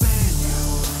I offend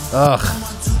you. Ugh. I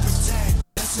want to protect.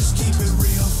 Let's just keep it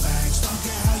real facts. Don't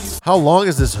care how you How long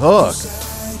is this hook?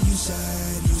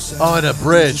 said. Oh, in a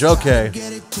bridge. Okay.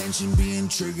 Get attention being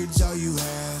triggered's all you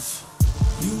have.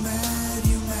 You mad,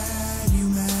 you mad, you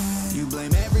mad. You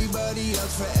blame everybody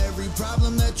else for every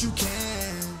problem that you can.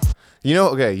 You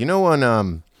know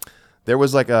when there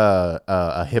was like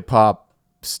a hip hop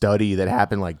study that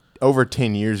happened like over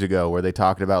 10 years ago where they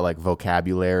talked about like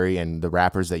vocabulary and the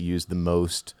rappers that used the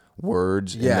most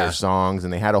words in their songs,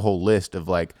 and they had a whole list of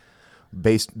like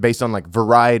based on like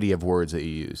variety of words that you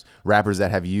use, rappers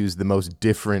that have used the most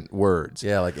different words.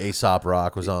 Yeah, like Aesop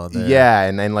Rock was on there. Yeah,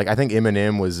 and then like I think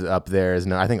Eminem was up there as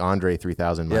I think Andre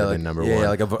 3000 might have like, been number yeah, one.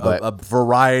 like But a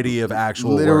variety of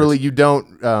actual literally words.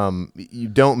 you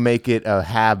don't make it a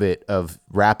habit of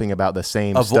rapping about the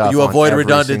same stuff. You on avoid every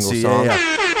redundancy. single song.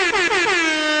 Yeah.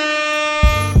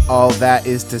 All that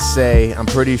is to say, I'm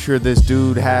pretty sure this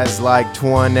dude has like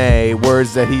 20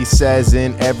 words that he says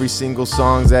in every single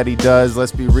songs that he does.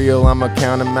 Let's be real, I'ma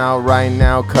count them out right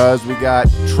now, cause we got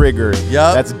Triggered.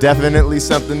 Yup. That's definitely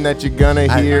something that you're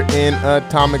gonna hear in a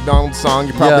Tom McDonald song.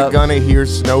 You're probably Yup. gonna hear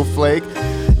Snowflake.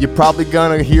 You're probably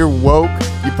gonna hear Woke.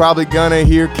 You're probably gonna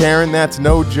hear Karen, that's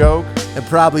no joke. And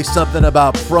probably something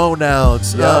about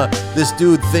pronouns. Yeah. This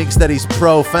dude thinks that he's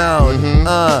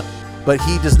profound. But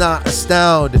he does not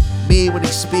astound me when he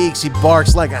speaks. He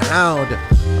barks like a hound.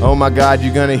 Oh my God,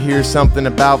 you're gonna hear something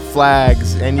about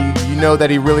flags, and you know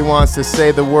that he really wants to say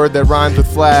the word that rhymes with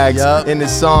flags Yup. in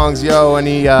his songs, yo, and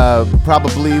he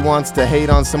probably wants to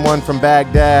hate on someone from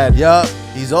Baghdad. Yup.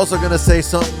 He's also gonna say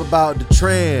something about the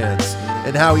trans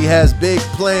and how he has big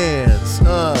plans.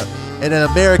 And then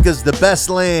America's the best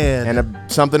land.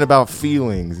 And something about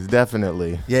feelings,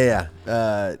 definitely. yeah.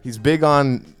 He's big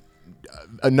on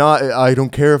I don't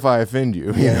care if I offend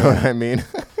you. You know what I mean?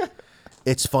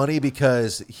 It's funny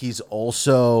because he's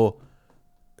also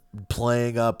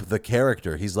playing up the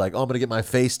character. He's like, oh, I'm gonna get my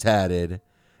face tatted,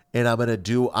 and I'm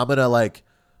gonna like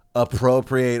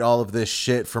appropriate all of this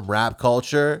shit from rap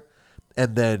culture,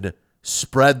 and then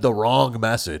spread the wrong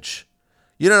message.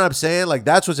 You know what I'm saying? Like,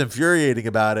 that's what's infuriating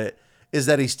about it, is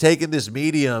that he's taken this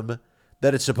medium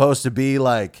that it's supposed to be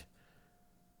like,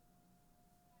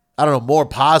 I don't know, more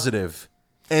positive,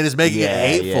 and is making it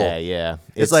hateful. Yeah.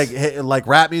 It's like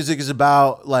rap music is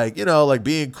about like, you know, like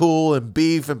being cool and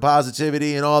beef and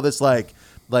positivity and all this like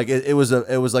it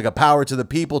was like a power to the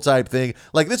people type thing.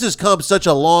 Like, this has come such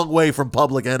a long way from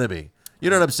Public Enemy. You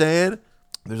know what I'm saying?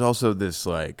 There's also this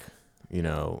like, you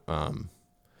know,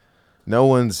 no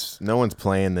one's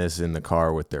playing this in the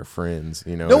car with their friends.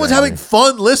 You know, No one's having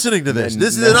fun listening to this.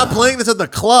 They're not playing this at the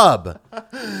club.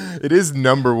 It is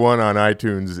number 1 on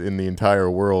iTunes in the entire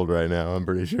world right now, I'm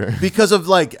pretty sure. Because of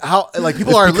like how like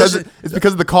people are listening. It's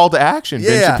because of the call to action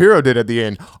Ben Yeah. Shapiro did at the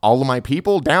end. All of my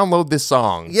people, download this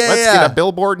song. Yeah, Let's yeah. get a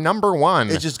Billboard number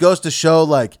 1. It just goes to show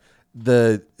like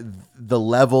the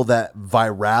level that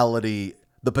virality,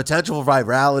 the potential for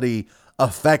virality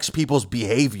affects people's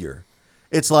behavior.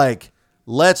 It's like,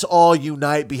 let's all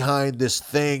unite behind this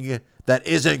thing that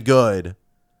isn't good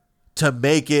to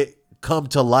make it come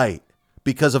to light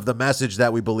because of the message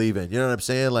that we believe in. You know what I'm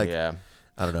saying? Like, yeah.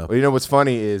 I don't know. Well, you know what's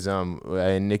funny is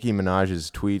in Nicki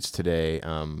Minaj's tweets today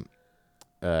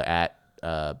at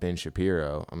Ben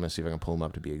Shapiro, I'm going to see if I can pull him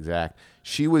up to be exact.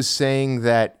 She was saying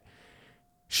that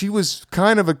she was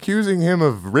kind of accusing him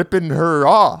of ripping her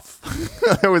off.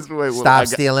 Stop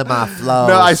stealing my flow.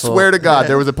 No, I swear to God,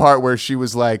 there was a part where she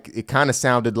was like, it kind of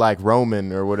sounded like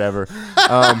Roman or whatever.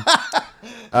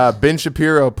 Ben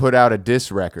Shapiro put out a diss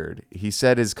record. He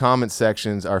said his comment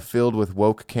sections are filled with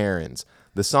woke Karens.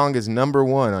 The song is number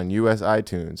 1 on U.S.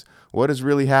 iTunes. What has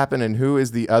really happened, and who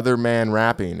is the other man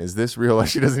rapping? Is this real?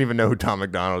 She doesn't even know who Tom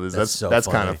McDonald is. That's funny.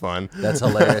 kind of fun. That's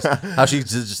hilarious. How she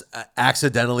just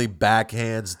accidentally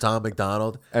backhands Tom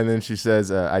McDonald. And then she says,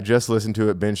 I just listened to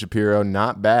it, Ben Shapiro.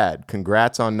 Not bad.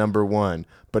 Congrats on number 1.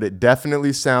 But it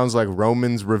definitely sounds like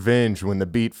Roman's Revenge when the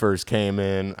beat first came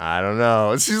in. I don't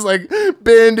know. She's like,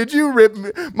 Ben, did you rip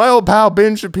my old pal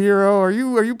Ben Shapiro? Are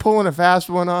you pulling a fast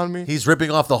one on me? He's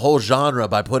ripping off the whole genre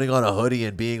by putting on a hoodie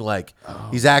and being like,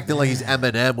 he's acting like he's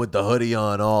Eminem with the hoodie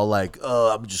on, all like,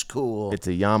 oh, I'm just cool. It's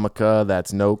a yarmulke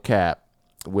that's no cap,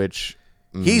 which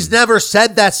He's never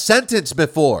said that sentence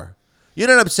before. You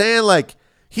know what I'm saying? Like,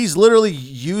 he's literally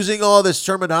using all this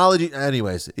terminology.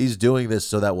 Anyways, he's doing this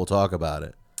so that we'll talk about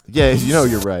it. yeah, you know,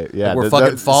 you're right. Yeah, We're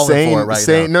fucking falling for it right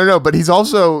now. No, but he's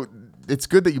also. It's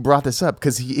good that you brought this up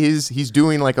because he's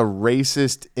doing like a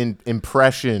racist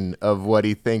impression of what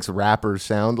he thinks rappers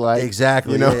sound like.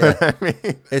 Exactly. You know yeah. what I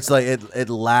mean? It's like it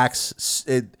lacks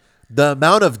the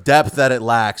amount of depth that it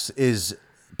lacks is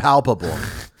palpable.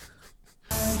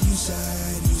 You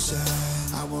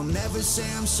said, I will never say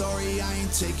I'm sorry, I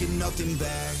ain't taking nothing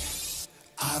back.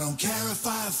 I don't care if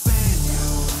I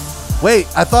offend you. Wait,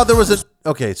 I thought there was a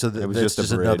okay. So was there's just a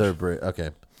just another bridge. Okay.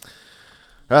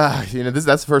 You know,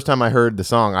 that's the first time I heard the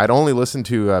song. I'd only listened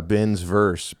to Ben's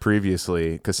verse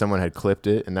previously because someone had clipped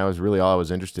it, and that was really all I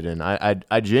was interested in.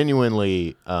 I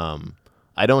genuinely,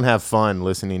 I don't have fun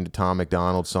listening to Tom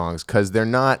McDonald songs because they're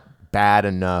not bad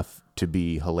enough to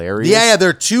be hilarious. Yeah,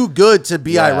 they're too good to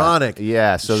be ironic.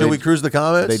 Yeah, so should we cruise the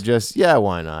comments? They just,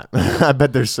 why not? I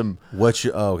bet there's some.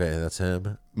 Okay, that's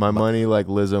him. My money like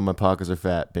Lizzo, my pockets are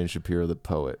fat. Ben Shapiro, the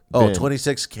poet. Oh, Ben,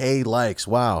 26K likes.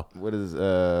 Wow. What is?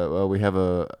 Well, we have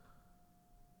a.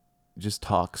 Just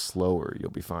talk slower, you'll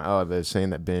be fine. Oh, they're saying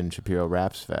that Ben Shapiro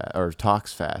raps fast or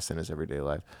talks fast in his everyday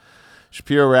life.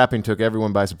 Shapiro rapping took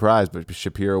everyone by surprise, but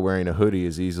Shapiro wearing a hoodie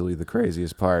is easily the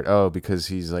craziest part. Oh, because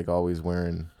he's like always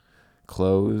wearing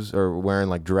clothes or wearing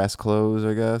like dress clothes,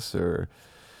 I guess. Or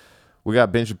we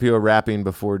got Ben Shapiro rapping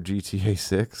before GTA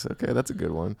 6. Okay, that's a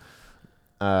good one.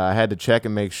 I had to check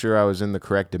and make sure I was in the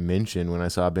correct dimension when I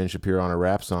saw Ben Shapiro on a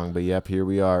rap song. But yep, here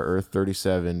we are, Earth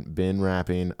 37, Ben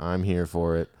rapping. I'm here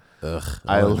for it. Ugh,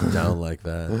 I don't like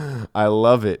that. I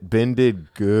love it. Ben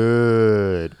did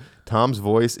good. Tom's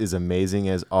voice is amazing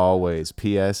as always.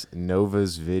 P.S.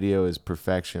 Nova's video is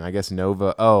perfection. I guess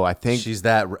Nova. Oh, I think She's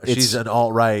an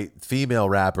alt-right female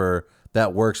rapper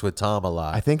that works with Tom a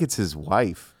lot. I think it's his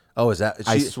wife. Oh, is that?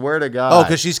 I swear to God. Oh,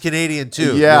 because she's Canadian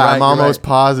too. Yeah, You're right, I'm almost right.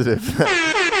 positive.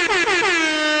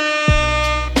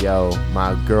 Yo,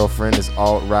 my girlfriend is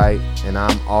alt-right, and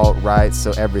I'm alt-right, so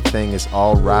everything is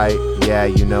all-right. Yeah,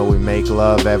 you know we make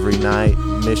love every night.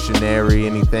 Missionary,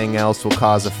 anything else will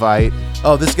cause a fight.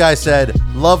 Oh, this guy said,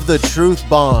 "Love the truth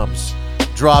bombs.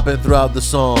 dropping throughout the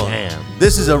song. Damn.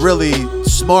 This is a really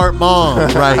smart mom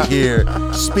right here.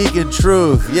 Speaking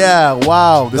truth. Yeah,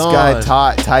 wow. This gone.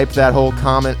 guy typed that whole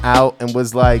comment out and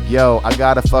was like, yo, I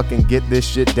gotta fucking get this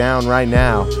shit down right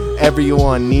now.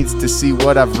 Everyone needs to see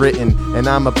what I've written, and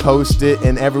I'ma post it,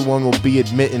 and everyone will be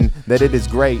admitting that it is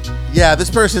great. Yeah,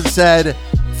 this person said,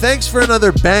 thanks for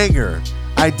another banger.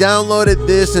 I downloaded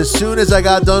this as soon as I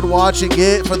got done watching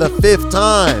it for the 5th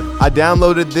time. I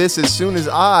downloaded this as soon as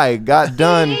I got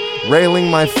done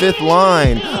railing my 5th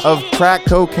line of crack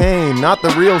cocaine, not the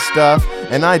real stuff,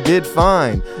 and I did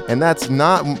fine. And that's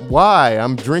not why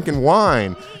I'm drinking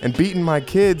wine and beating my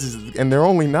kids, and they're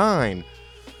only 9.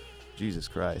 Jesus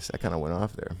Christ, I kind of went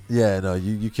off there. Yeah, no,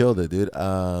 you killed it, dude.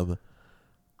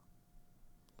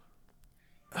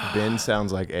 Ben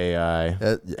sounds like AI.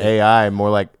 Yeah. AI, more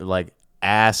like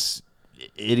ass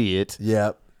idiot.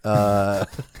 Yeah. What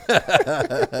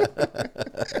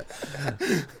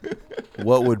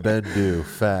would Ben do?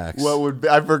 Facts.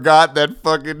 I forgot that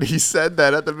fucking he said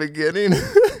that at the beginning.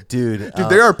 Dude, Dude,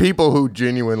 there are people who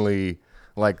genuinely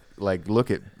like look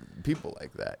at people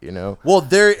like that, you know? well,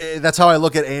 that's how I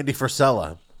look at Andy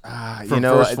Frisella. You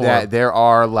know, First Form. that there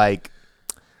are like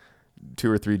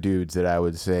 2 or 3 dudes that I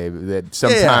would say that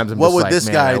sometimes I'm What just would like, this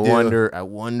man, guy I do?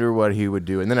 wonder what he would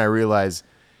do. And then I realize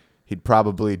he'd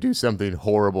probably do something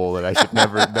horrible that I should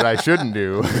never that I shouldn't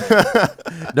do.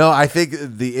 No, I think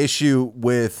the issue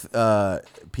with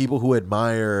people who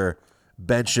admire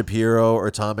Ben Shapiro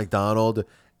or Tom McDonald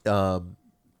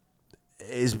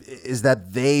is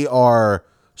that they are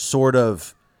sort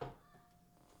of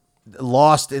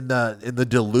lost in the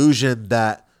delusion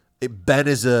that Ben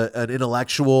is an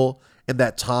intellectual and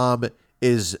that Tom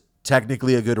is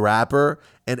technically a good rapper,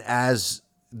 and as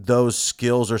those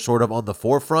skills are sort of on the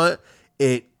forefront,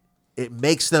 it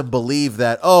makes them believe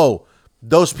that, oh,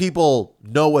 those people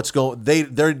know what's going.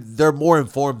 They're more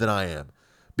informed than I am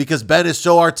because Ben is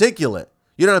so articulate.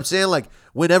 You know what I'm saying? Like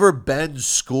whenever Ben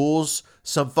schools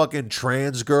some fucking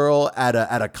trans girl at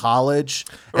a college,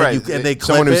 and they clip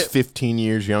someone who's it, 15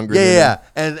 years younger. yeah,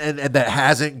 than and that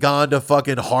hasn't gone to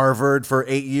fucking Harvard for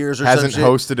 8 years or hasn't some shit.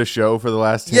 hosted a show for the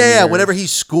last 10 years. Yeah, whenever he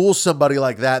schools somebody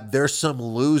like that, there's some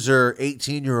loser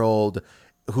 18-year-old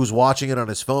who's watching it on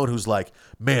his phone who's like,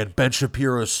 man, Ben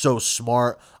Shapiro is so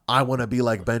smart. I want to be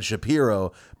like Ben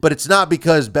Shapiro. But it's not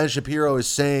because Ben Shapiro is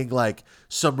saying like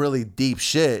some really deep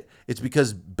shit. It's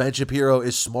because Ben Shapiro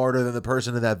is smarter than the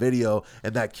person in that video,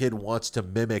 and that kid wants to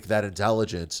mimic that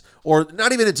intelligence. Or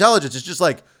not even intelligence, it's just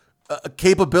like a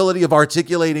capability of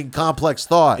articulating complex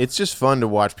thought. It's just fun to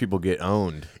watch people get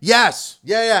owned. Yes.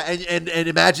 Yeah. And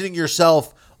imagining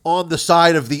yourself on the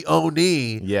side of the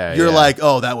Oni. Yeah, You're yeah. like,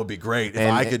 oh, that would be great if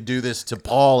And I could do this to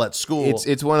Paul at school.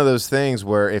 It's one of those things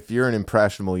where if you're an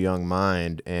impressionable young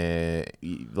mind, and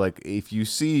like if you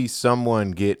see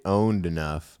someone get owned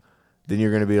enough, then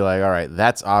you're going to be like, all right,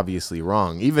 that's obviously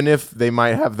wrong. Even if they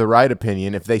might have the right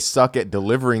opinion, if they suck at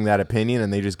delivering that opinion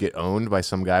and they just get owned by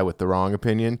some guy with the wrong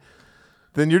opinion,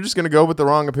 then you're just going to go with the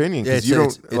wrong opinion because you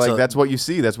don't that's what you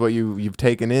see. That's what you've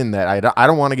taken in, that I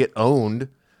don't want to get owned.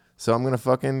 So I'm going to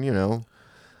fucking,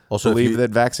 also believe that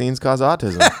vaccines cause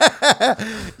autism.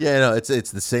 Yeah, no, it's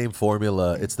the same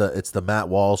formula. It's the Matt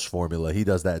Walsh formula. He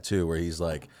does that too, where he's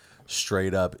like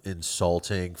straight up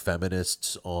insulting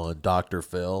feminists on Dr.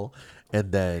 Phil,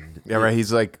 and then Yeah, right.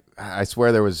 He's like, I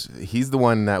swear he's the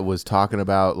one that was talking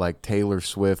about like Taylor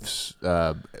Swift's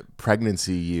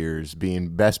pregnancy years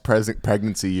being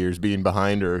pregnancy years being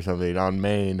behind her or something on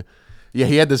Maine. Yeah,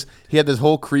 he had this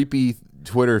whole creepy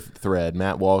Twitter thread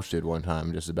Matt Walsh did one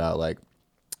time just about like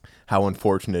how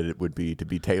unfortunate it would be to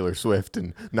be Taylor Swift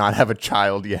and not have a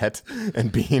child yet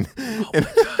and being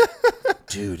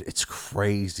dude, it's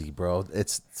crazy, bro.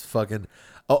 It's fucking.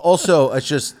 Also, it's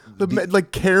just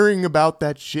like caring about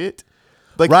that shit.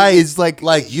 Like, right, it's like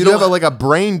you have don't like a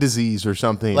brain disease or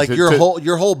something. like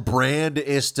your whole brand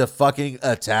is to fucking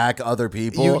attack other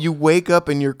people. You wake up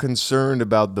and you're concerned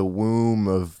about the womb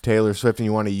of Taylor Swift and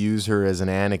you want to use her as an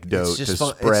anecdote to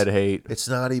spread hate. It's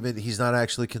not even. He's not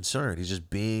actually concerned. He's just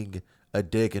being a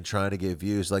dick and trying to get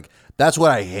views. Like that's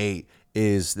what I hate,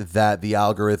 is that the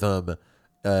algorithm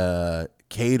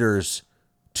caters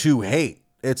to hate.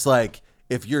 It's like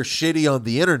if you're shitty on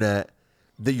the internet,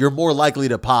 that you're more likely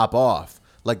to pop off.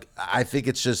 Like I think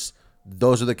it's just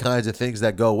those are the kinds of things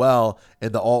that go well,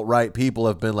 and the alt-right people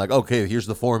have been like, okay, here's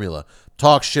the formula.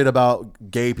 Talk shit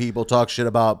about gay people, talk shit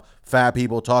about fat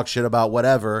people, talk shit about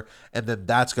whatever, and then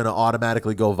that's going to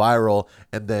automatically go viral,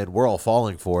 and then we're all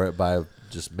falling for it by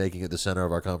just making it the center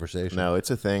of our conversation. No,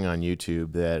 it's a thing on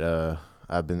YouTube that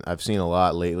I've seen a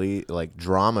lot lately. Like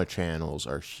drama channels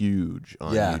are huge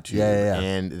on YouTube. Yeah.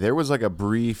 And there was like a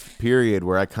brief period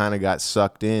where I kind of got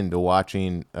sucked into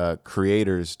watching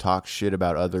creators talk shit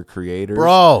about other creators,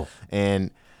 Bro.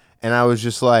 And I was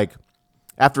just like,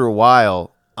 after a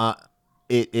while,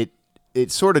 it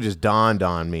sort of just dawned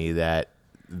on me that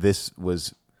this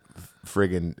was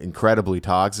friggin' incredibly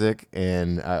toxic,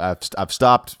 and I've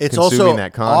stopped It's consuming also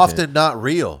that content. often not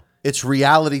real. It's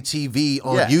reality TV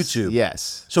on YouTube.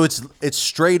 Yes. So it's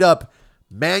straight up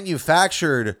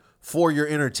manufactured for your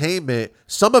entertainment.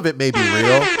 Some of it may be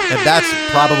real, and that's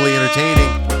probably entertaining.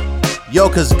 Yo,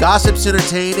 because gossip's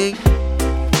entertaining.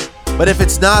 But if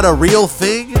it's not a real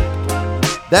thing,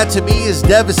 that to me is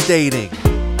devastating.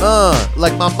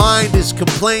 Like my mind is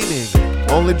complaining.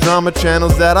 Only drama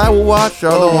channels that I will watch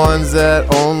are the ones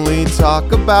that only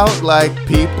talk about like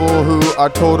people who are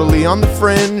totally on the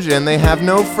fringe and they have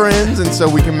no friends, and so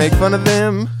we can make fun of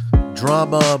them.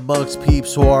 Drama amongst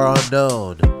peeps who are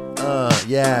unknown.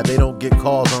 Yeah, they don't get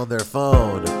calls on their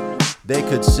phone. They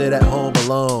could sit at home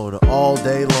alone all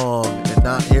day long and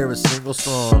not hear a single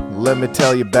song. Let me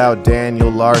tell you about Daniel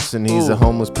Larson. He's a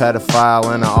homeless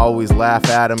pedophile and I always laugh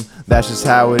at him. That's just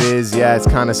how it is. Yeah, it's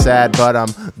kind of sad, but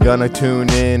I'm gonna tune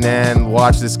in and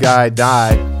watch this guy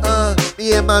die.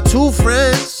 Me and my two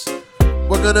friends,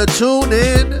 we're gonna tune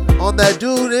in on that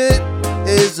dude. It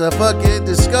is a fucking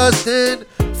disgusting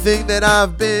thing that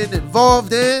I've been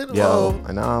involved in. Yo,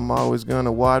 and I'm always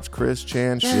gonna watch Chris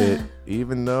Chan shit,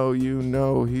 even though you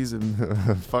know he's a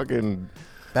fucking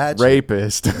Bad shit.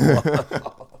 rapist.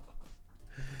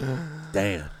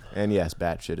 Damn. And yes,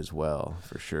 bat shit as well,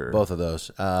 for sure. Both of those.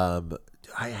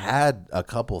 I had a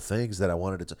couple things that I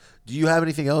wanted to. Do you have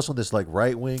anything else on this like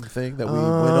right wing thing that we went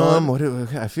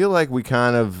on? I feel like we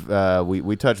kind of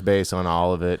we touched base on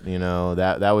all of it. You know,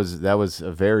 that was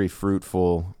a very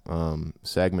fruitful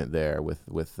segment there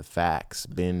with the facts.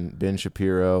 Ben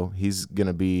Shapiro, he's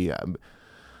gonna be.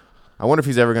 I wonder if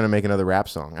he's ever gonna make another rap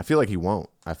song. I feel like he won't.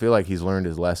 I feel like he's learned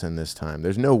his lesson this time.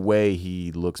 There's no way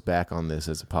he looks back on this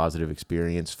as a positive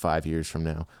experience 5 years from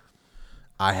now.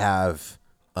 I have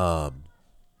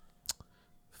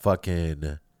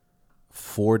fucking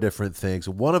 4 different things.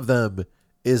 One of them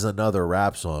is another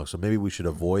rap song, so maybe we should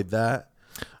avoid that.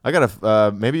 I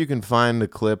gotta maybe you can find a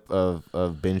clip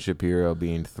of Ben Shapiro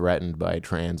being threatened by a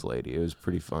trans lady. It was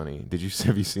pretty funny. Have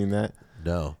you seen that?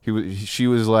 No. She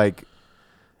was like,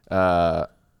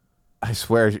 I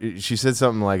swear she said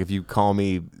something like, if you call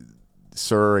me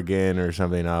sir again or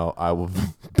something, I will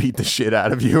beat the shit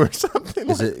out of you or something.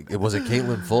 Was it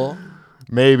Caitlin Full?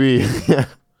 Maybe. Yeah.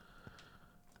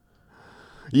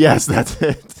 Yes, that's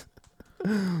it.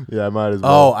 Yeah, I might as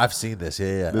well. Oh, I've seen this.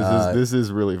 Yeah. This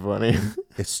is really funny.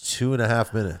 It's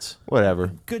 2.5 minutes.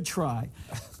 Whatever. Good try.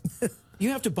 You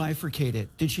have to bifurcate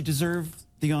it. Did she deserve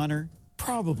the honor?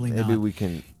 Probably not. Maybe we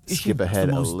can skip It's ahead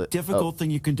the a most little. difficult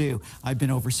thing you can do. I've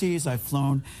been overseas. I've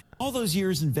flown. All those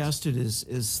years invested is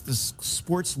this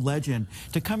sports legend.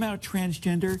 To come out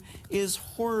transgender is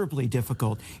horribly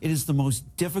difficult. It is the most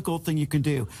difficult thing you can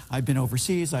do. I've been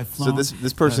overseas. I've flown. So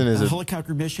this person is a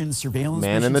helicopter mission, surveillance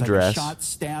man in missions. the dress. I've been shot,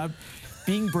 stabbed.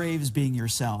 Being brave is being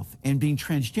yourself, and being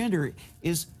transgender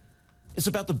is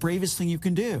about the bravest thing you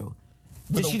can do.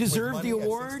 Did she deserve the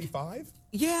award?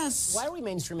 Yes. Why are we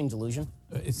mainstreaming delusion?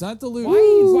 It's not delusion.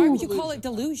 Why would you call it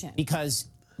delusion? Because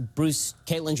Bruce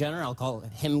Caitlyn Jenner, I'll call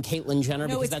him Caitlyn Jenner.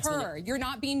 No, because it's that's her. You're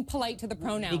not being polite to the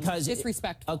pronoun. Because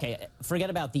disrespectful. Okay, forget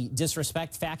about the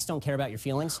disrespect. Facts don't care about your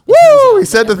feelings. Woo! He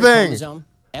said the thing.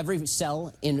 Every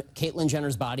cell in Caitlyn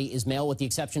Jenner's body is male, with the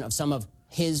exception of some of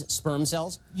his sperm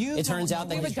cells. It turns out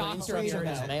that his brain structure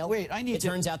is male. It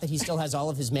turns out that he still has all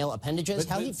of his male appendages.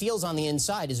 How he feels on the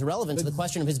inside is irrelevant to the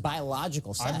question of his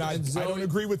biological status. I don't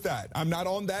agree with that. I'm not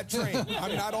on that train.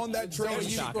 I'm not on that train.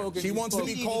 She wants to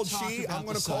be called she. I'm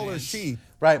going to call her she.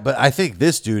 Right, but I think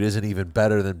this dude isn't even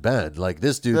better than Ben. Like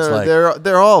this dude's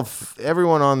they're all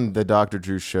everyone on the Dr.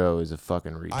 Drew show is a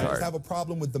fucking retard. I just have a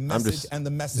problem with the message and the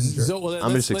messenger.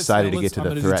 I'm just excited to get to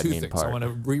the threatening part. I want to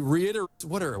reiterate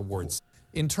what are awards.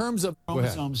 In terms of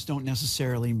chromosomes don't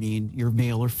necessarily mean you're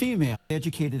male or female.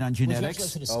 Educated on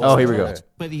genetics. Oh, here we go.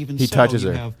 But even he so, touches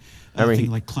you her. have a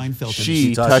thing like Klinefelter.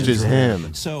 She touches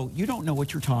him. So you don't know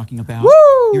what you're talking about.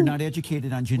 Woo! You're not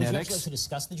educated on genetics. Would you like to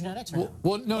discuss the genetics? Or no?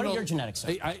 Well, no. What are your genetics?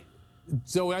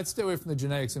 So I'd stay away from the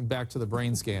genetics and back to the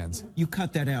brain scans. You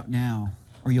cut that out now,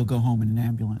 or you'll go home in an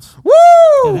ambulance. Woo!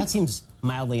 Yeah, that seems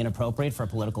mildly inappropriate for a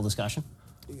political discussion.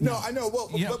 No, I know. Well,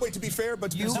 but wait. To be fair,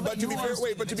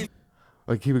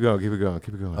 Like, keep it going, keep it going,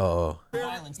 keep it going. Oh,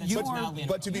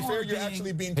 But to be fair, you're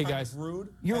actually being Hey, kind guys. of rude.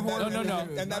 You're and that- horrible.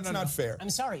 and- and that's not fair. I'm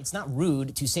sorry, it's not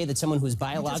rude to say that someone who is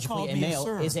biologically called a me a male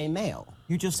sir. is a male.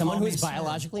 You just someone called who me is sir.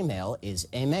 biologically male is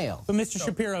a male. But Mr.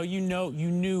 Shapiro, you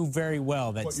knew very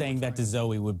well that saying that to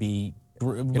Zoe would be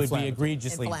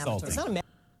egregiously insulting. It's not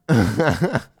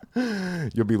a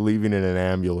You'll be leaving in an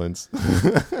ambulance.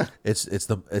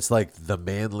 it's like the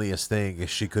manliest thing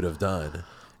she could have done.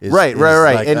 Right.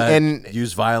 Like, and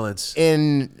use violence.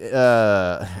 And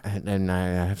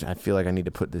I feel like I need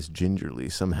to put this gingerly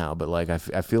somehow, but like I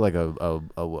feel like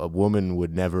a woman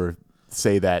would never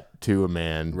say that to a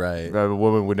man. Right. A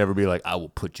woman would never be like, I will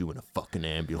put you in a fucking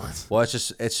ambulance. Well,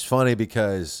 it's funny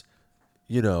because,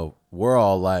 you know, we're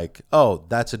all like, oh,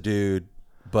 that's a dude,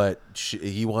 but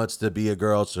he wants to be a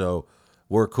girl, so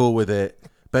we're cool with it.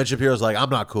 Ben Shapiro's like, I'm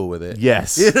not cool with it.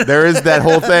 Yes, there is that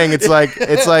whole thing. It's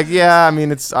like, yeah. I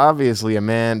mean, it's obviously a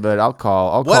man, but I'll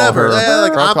call Whatever. her. Yeah,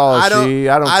 like, I'll call her she.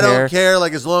 I don't care.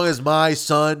 Like, as long as my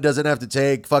son doesn't have to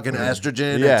take fucking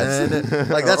estrogen. Yes. At 10.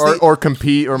 Like, that's or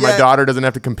compete, or my daughter doesn't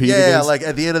have to compete. Yeah, against. like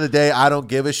at the end of the day, I don't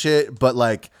give a shit. But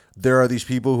like, there are these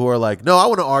people who are like, no, I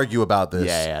want to argue about this.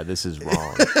 Yeah, this is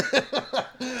wrong.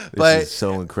 But this is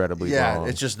so incredibly wrong.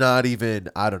 It's just not even.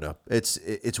 I don't know.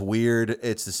 It's weird.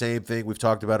 It's the same thing we've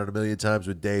talked about it a million times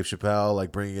with Dave Chappelle,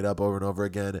 like bringing it up over and over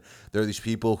again. There are these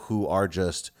people who are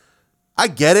just. I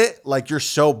get it. Like, you're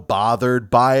so bothered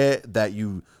by it that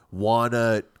you want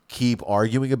to keep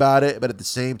arguing about it, but at the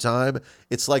same time,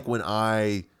 it's like when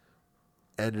I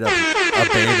ended up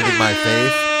abandoning my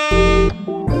faith.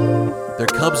 There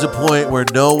comes a point where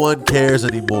no one cares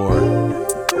anymore.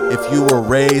 If you were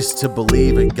raised to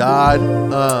believe in God,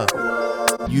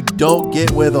 you don't get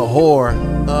with a whore,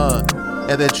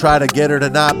 and then try to get her to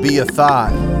not be a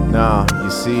thought. Nah,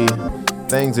 you see,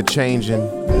 things are changing.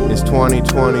 It's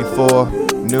 2024,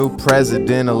 new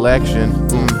president election.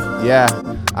 Yeah,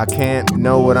 I can't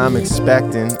know what I'm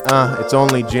expecting. It's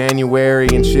only January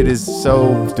and shit is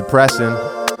so depressing.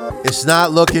 It's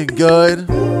not looking good.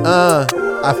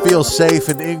 I feel safe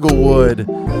in Inglewood.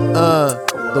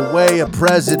 The way a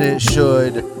president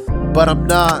should, but I'm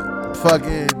not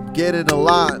fucking getting a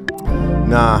lot.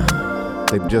 Nah,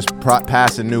 they just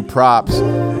passing new props,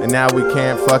 and now we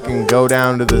can't fucking go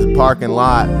down to the parking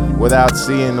lot without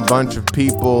seeing a bunch of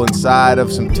people inside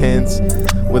of some tents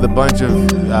with a bunch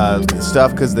of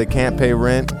stuff because they can't pay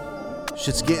rent.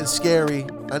 Shit's getting scary.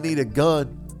 I need a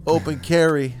gun. Open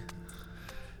carry.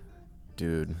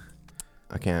 Dude,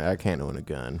 I can't own a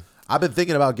gun. I've been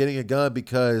thinking about getting a gun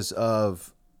because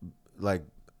of like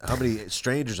how many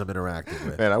strangers I'm interacting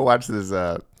with. Man, I watched this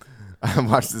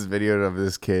video of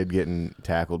this kid getting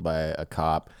tackled by a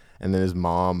cop, and then his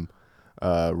mom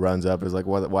runs up and is like,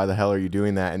 why the hell are you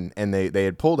doing that? And they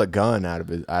had pulled a gun out of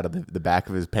the back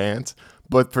of his pants,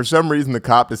 but for some reason the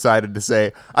cop decided to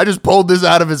say, I just pulled this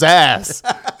out of his ass.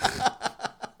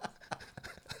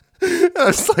 I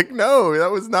was like, no,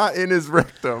 that was not in his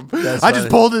rectum. I just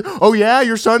pulled it. Oh yeah,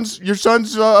 your son's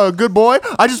a good boy.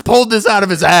 I just pulled this out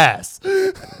of his ass.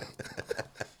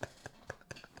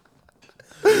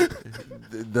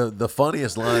 The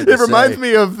funniest line. It reminds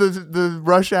me of the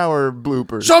Rush Hour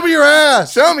bloopers. Show me your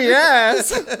ass. Show me your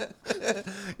ass.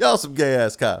 Y'all some gay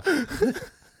ass cop.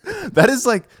 That is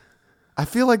like, I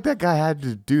feel like that guy had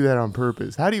to do that on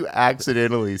purpose. How do you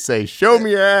accidentally say, show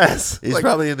me your ass? He's like,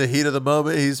 probably in the heat of the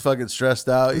moment. He's fucking stressed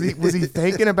out. Was he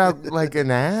thinking about like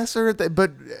an ass or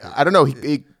but I don't know.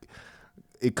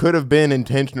 It could have been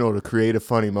intentional to create a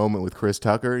funny moment with Chris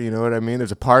Tucker. You know what I mean?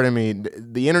 There's a part of me,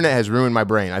 the internet has ruined my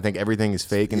brain. I think everything is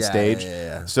fake and staged.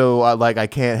 Yeah. So like I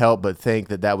can't help but think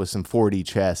that was some 4D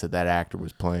chess that actor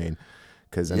was playing.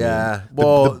 Because I mean,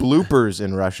 the bloopers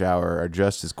in Rush Hour are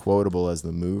just as quotable as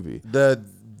the movie.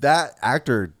 That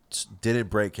actor didn't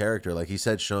break character. Like, he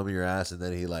said, "Show me your ass," and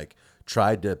then he like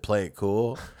tried to play it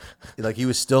cool. Like, he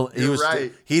was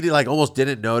right. He like almost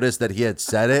didn't notice that he had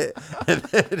said it, and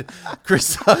then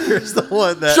Chris Tucker's the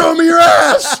one that show me your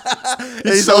ass.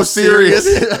 He's so serious.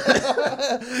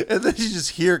 And then you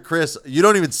just hear Chris. You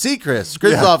don't even see Chris.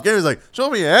 Chris is off camera. He's like, "Show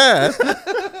me your ass."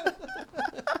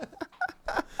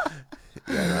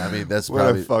 Yeah, I mean, that's what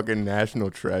probably a fucking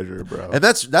national treasure, bro. And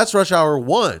that's Rush Hour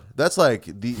 1. That's like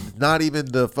not even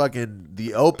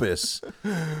the opus.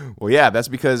 Well, yeah, that's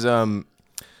because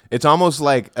it's almost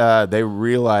like they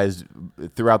realized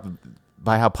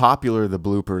by how popular the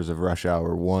bloopers of Rush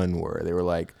Hour 1 were. They were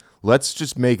like, let's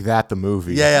just make that the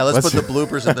movie. Yeah, let's put the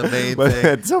bloopers in the main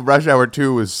thing. So Rush Hour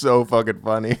 2 was so fucking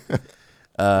funny.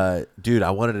 Dude,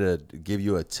 I wanted to give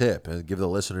you a tip and give the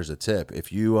listeners a tip.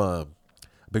 If you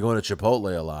been going to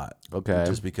Chipotle a lot. Okay.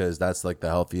 Just because that's like the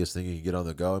healthiest thing you can get on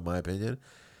the go, in my opinion.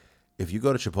 if you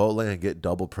go to Chipotle and get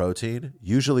double protein,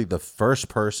 usually the first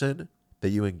person that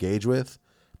you engage with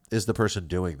is the person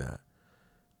doing that.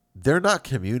 They're not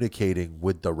communicating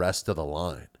with the rest of the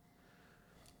line.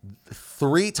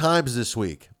 3 times this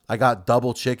week, I got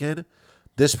double chicken.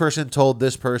 This person told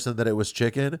this person that it was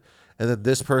chicken, and then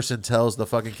this person tells the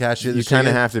fucking cashier. You kind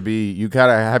of have to be. You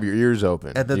gotta have your ears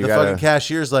open. And then fucking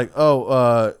cashier's like,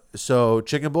 "Oh, so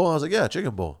chicken bowl?" I was like, "Yeah,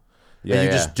 chicken bowl." Yeah, and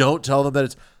you just don't tell them that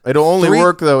it's. It'll only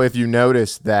work though if you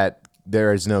notice that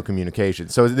there is no communication.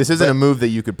 So this isn't a move that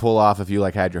you could pull off if you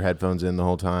like had your headphones in the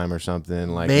whole time or something.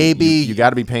 Like maybe you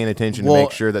got to be paying attention to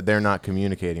make sure that they're not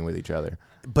communicating with each other.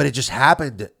 But it just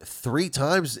happened 3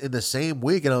 times in the same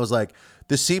week, and I was like,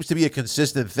 this seems to be a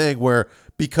consistent thing where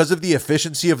because of the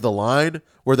efficiency of the line,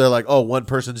 where they're like, oh, one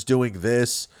person's doing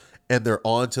this and they're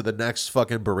on to the next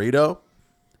fucking burrito.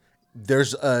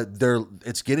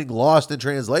 It's getting lost in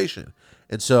translation,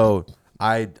 and so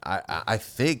I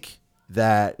think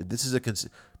that this is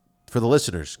for the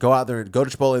listeners. Go out there and go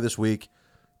to Chipotle this week.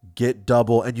 Get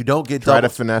double, and you don't get Try double.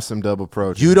 to finesse some double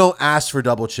protein. You don't ask for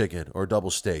double chicken or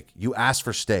double steak. You ask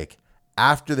for steak.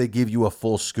 After they give you a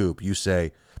full scoop, you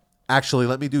say, actually,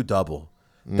 let me do double.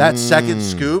 That second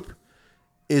scoop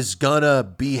is gonna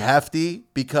be hefty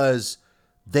because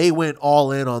they went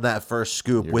all in on that first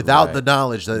scoop without the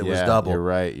knowledge that it was double. You're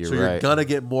right. So you're gonna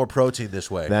get more protein this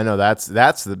way. No, that's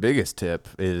the biggest tip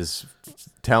is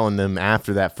telling them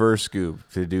after that first scoop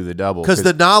to do the double. Because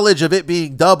the knowledge of it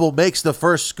being double makes the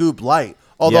first scoop light.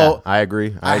 Although I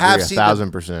agree. I agree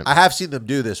 1,000%. I have seen them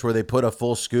do this where they put a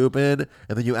full scoop in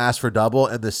and then you ask for double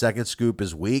and the second scoop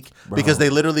is weak because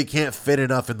they literally can't fit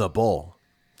enough in the bowl.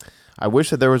 I wish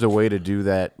that there was a way to do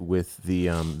that with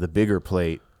the bigger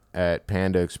plate at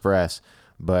Panda Express,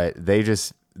 but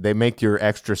they make your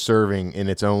extra serving in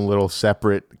its own little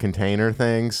separate container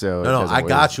thing. So no, I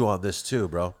got you on this too,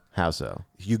 bro. How so?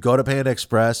 You go to Panda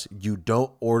Express, you don't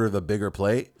order the bigger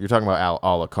plate. You're talking about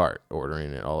a la carte,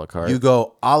 ordering it a la carte. You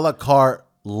go a la carte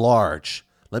large.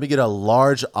 Let me get a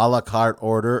large a la carte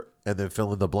order and then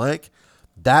fill in the blank.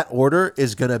 That order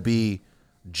is going to be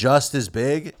just as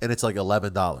big, and it's like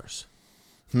 $11.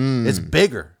 It's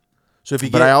bigger. So if you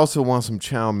But I also want some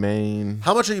chow mein.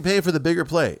 How much are you paying for the bigger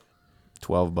plate?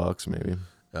 $12 maybe.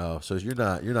 Oh, so you're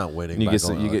not winning You by get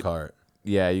going you a la get carte.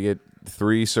 Yeah, you get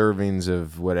 3 servings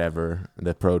of whatever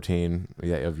the protein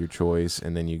of your choice,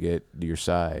 and then you get your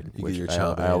side. You which get your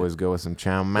chow mein. I always go with some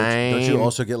chow mein. Don't you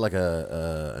also get like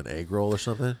an egg roll or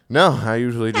something? No, I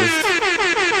usually just.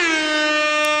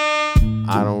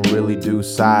 I don't really do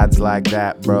sides like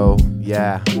that, bro.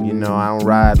 Yeah, I don't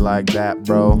ride like that,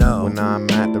 bro. No. When I'm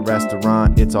at the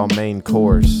restaurant, it's all main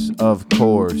course. Of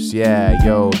course, yeah,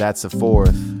 yo, that's a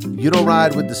 4th. You don't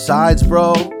ride with the sides,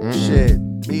 bro? Shit.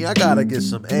 Me, I gotta get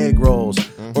some egg rolls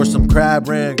or some crab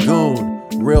rangoon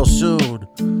real soon.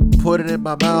 Put it in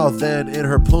my mouth, then in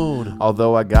her poon.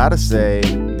 Although I gotta say,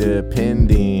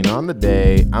 depending on the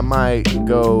day, I might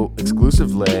go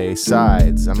exclusively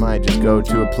sides. I might just go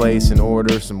to a place and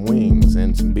order some wings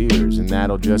and some beers, and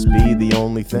that'll just be the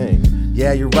only thing.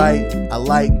 Yeah, you're right. I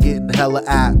like getting hella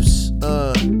apps,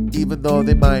 even though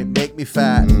they might make me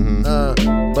fat.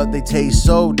 But they taste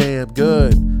so damn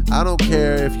good. I don't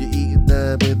care if you're eating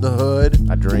them in the hood.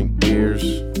 I drink beers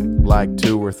like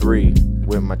 2 or 3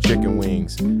 with my chicken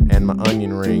wings and my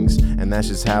onion rings, and that's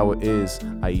just how it is.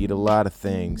 I eat a lot of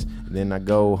things, and then I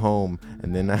go home,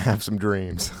 and then I have some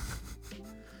dreams.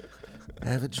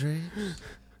 Have a dream?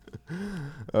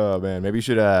 Oh man, maybe you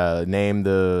should name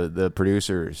the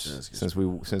producers since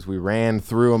we ran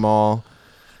through them all.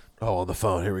 Oh, on the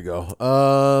phone. Here we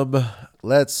go.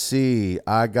 Let's see.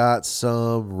 I got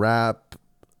some rap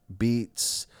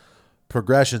beats.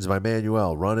 Progressions by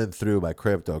Manuel. Running Through by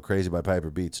Crypto. Crazy by Piper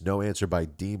Beats. No Answer by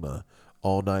Dima.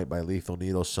 All Night by Lethal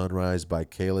Needle. Sunrise by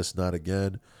Kalis Not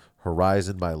Again.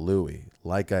 Horizon by Louie.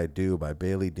 Like I Do by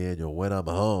Bailey Daniel. When I'm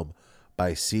Home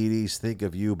by CDs. Think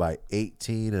of You by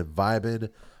 18 and Vibin'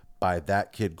 by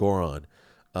That Kid Goron.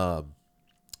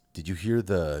 Did you hear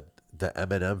the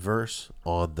Eminem verse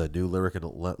on the new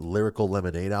Lyrical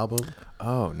Lemonade album?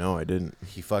 Oh no, I didn't.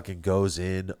 He fucking goes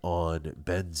in on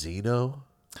Benzino.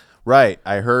 Right,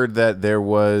 I heard that there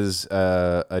was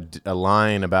a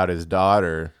line about his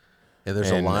daughter, and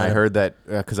there's a line. I heard that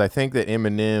because I think that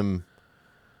Eminem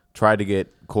tried to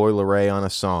get Coi Leray on a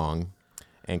song,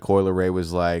 and Coi Leray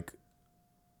was like,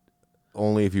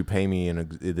 "Only if you pay me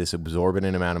this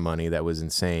exorbitant amount of money." That was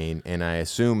insane, and I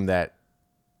assume that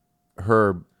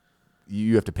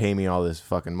you have to pay me all this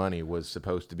fucking money was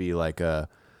supposed to be like a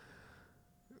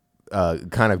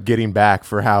kind of getting back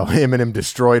for how Eminem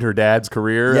destroyed her dad's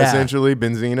career, essentially,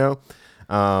 Benzino.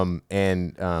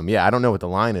 Yeah, I don't know what the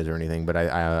line is or anything, but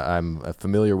I'm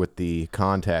familiar with the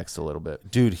context a little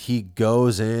bit. Dude, he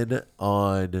goes in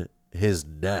on his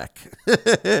neck.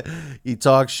 He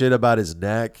talks shit about his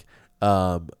neck.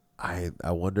 I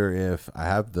wonder if I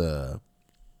have the.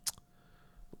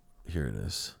 Here it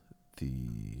is.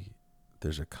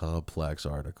 There's a Complex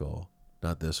article,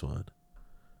 not this one.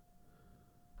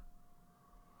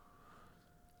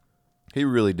 He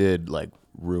really did like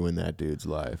ruin that dude's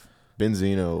life.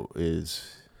 Benzino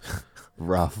is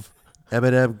rough.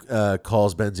 Eminem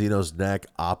calls Benzino's neck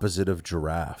opposite of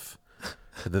giraffe.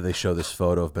 And then they show this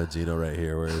photo of Benzino right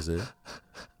here. Where is it?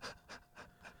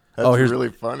 That's here's really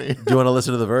funny. Do you want to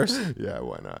listen to the verse? Yeah,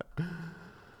 why not?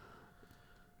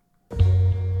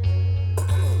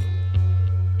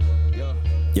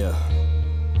 Yeah.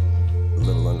 A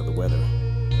little under the weather.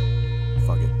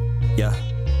 Fuck it. Yeah.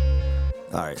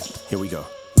 Alright, here we go.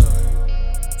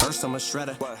 First I'm a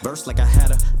shredder, verse like I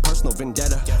had a personal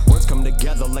vendetta. Words come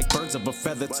together like birds of a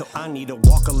feather. So I need a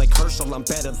walker like Herschel. I'm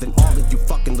better than all of you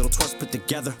fucking little twerps put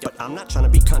together. But I'm not trying to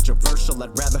be controversial.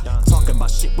 I'd rather talk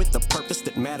about shit with the purpose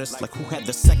that matters. Like who had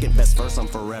the second best verse on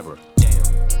Forever. Damn.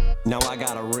 Now I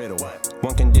got a riddle.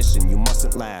 One condition, you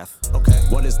mustn't laugh. Okay.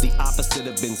 What is the opposite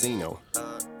of Benzino?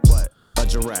 What? A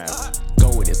giraffe.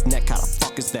 Go with his neck, how the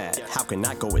fuck is that? How can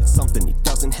I go with something he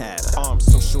doesn't have?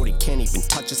 Arms so short he can't even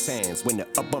touch his hands when they're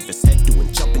above his head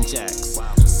doing jumping jacks.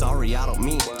 Sorry, I don't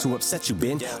mean to upset you,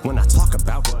 Ben. When I talk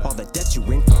about all the debt you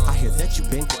in, I hear that you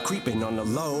been creeping on the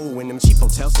low in them cheap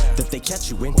hotels that they catch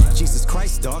you in. Jesus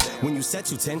Christ, dog, when you said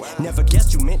 210, never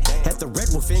guessed you meant at the Red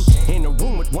Wolf Inn, in a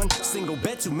room with one single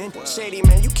bed, 2 men. Shady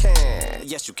man, you can.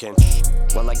 Yes, you can.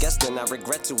 Well, I guess then I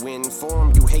regret to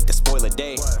inform you hate to spoil a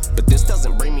day, but this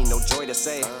doesn't bring me no joy to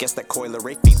say. Guess that Coiler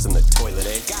Ray feeds in the toilet,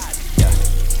 eh? God, yeah.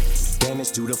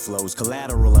 Damage due to flows,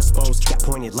 collateral I suppose. Got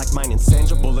pointed like mine in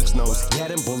Sandra Bullock's nose. Yeah,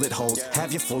 them bullet holes,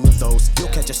 have you full of those. You'll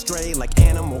catch a stray like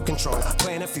animal control.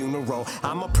 Plan a funeral,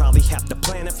 I'ma probably have to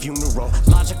plan a funeral.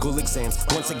 Logical exams,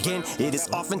 once again, it is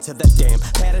off into the damn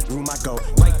padded room I go.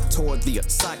 Right toward the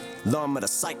asylum of the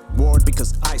psych ward.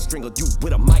 Because I strangled you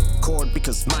with a mic cord.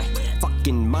 Because my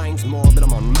fucking mind's morbid,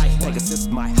 I'm on my Pegasus,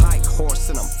 my high horse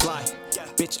and I'm fly.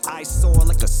 Bitch, I soar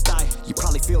like a sty. You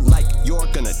probably feel like you're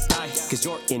gonna die, cause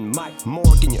you're in my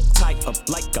morgue and you're tied up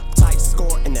like a tight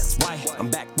score. And that's why I'm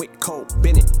back with Cole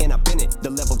Bennett. And I've been it, the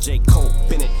level J. Cole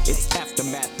Bennett. It's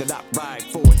aftermath that I ride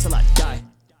for till I die.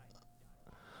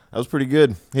 That was pretty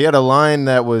good. He had a line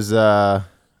that was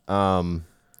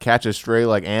catch a stray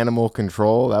like animal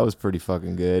control. That was pretty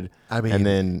fucking good. I mean, and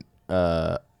then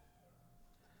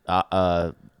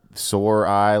sore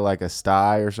eye like a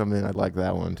sty or something. I'd like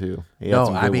that one too.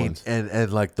 No, I mean,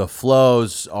 and like the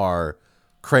flows are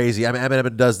crazy. I mean,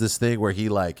 Eminem does this thing where he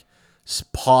like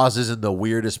pauses in the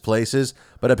weirdest places,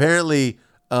 but apparently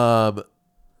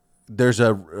there's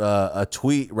a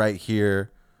tweet right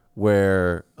here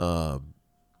where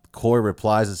Coy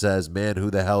replies and says, "Man, who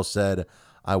the hell said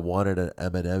I wanted an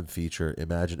Eminem feature?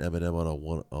 Imagine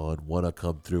Eminem on Wanna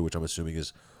Come Through," which I'm assuming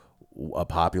is a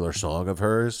popular song of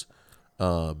hers.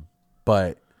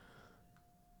 But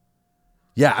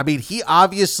yeah, I mean, he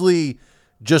obviously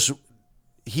just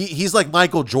he's like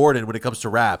Michael Jordan when it comes to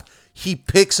rap. He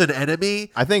picks an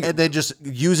enemy, I think, and then just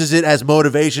uses it as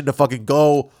motivation to fucking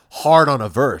go hard on a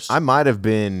verse. I might have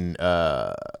been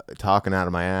talking out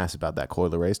of my ass about that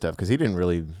Coiler Ray stuff because he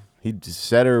just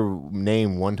said her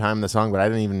name one time in the song, but I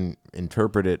didn't even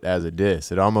interpret it as a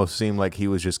diss. It almost seemed like he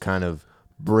was just kind of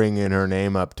bringing her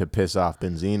name up to piss off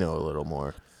Benzino a little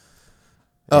more.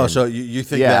 Oh, so you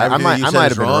think that everything you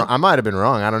said is wrong? I might have been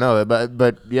wrong. I don't know,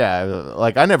 but yeah,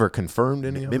 like I never confirmed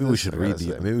any. Maybe of we this, should read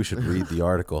the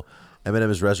article. Eminem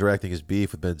is resurrecting his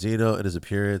beef with Benzino in his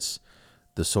appearance.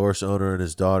 The Source owner and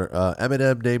his daughter.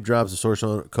 Eminem name drops the Source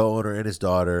co-owner and his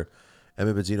daughter. Eminem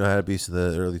and Benzino had a beef in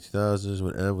the early 2000s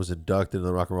when Eminem was inducted into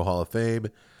the Rock and Roll Hall of Fame.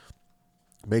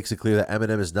 Makes it clear that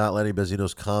Eminem is not letting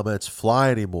Benzino's comments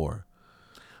fly anymore.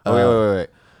 Wait.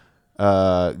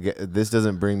 This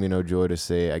doesn't bring me no joy to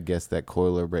say. I guess that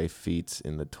Coiler Ray feats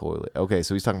in the toilet. Okay,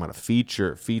 so he's talking about a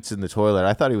feature, feats in the toilet.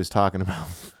 I thought he was talking about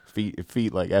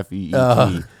feet like FEET,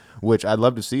 which I'd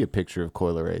love to see a picture of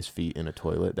Coiler Ray's feet in a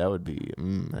toilet. That would be.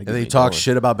 And then he talks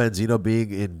shit about Benzino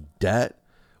being in debt.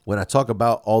 When I talk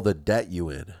about all the debt you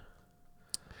in.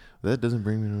 That doesn't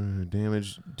bring me no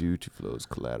damage due to Flow's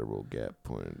collateral gap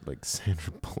point, like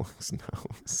Sandra Bullock's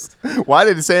nose. Why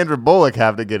did Sandra Bullock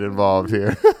have to get involved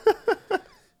here?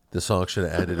 The song should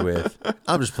have ended with,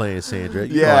 "I'm just playing Sandra.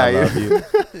 You know I love you."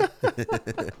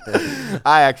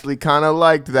 I actually kind of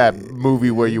liked that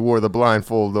movie where you wore the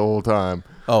blindfold the whole time.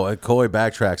 Oh, and Koi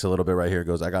backtracks a little bit right here.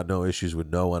 Goes, I got no issues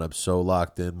with no one. I'm so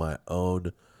locked in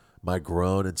my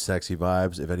grown and sexy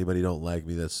vibes. If anybody don't like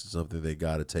me, that's something they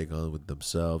got to take on with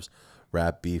themselves.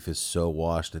 Rap beef is so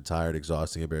washed and tired,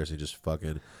 exhausting, embarrassing, just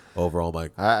fucking overall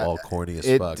all corny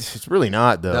as fuck. It's really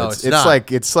not though. No, it's not. like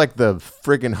the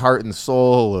friggin' heart and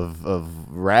soul of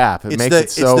rap. It makes it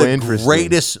so it's the interesting.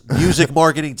 greatest music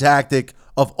marketing tactic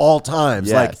of all times.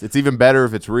 Yes, Like it's even better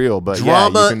if it's real, but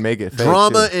drama, yeah, you can make it fake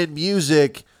drama too. and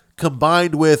music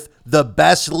combined with the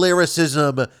best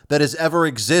lyricism that has ever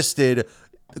existed.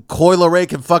 Coi Leray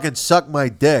can fucking suck my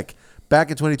dick. Back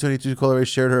in 2022, Coi Leray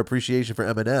shared her appreciation for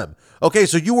Eminem. Okay,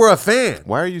 so you were a fan.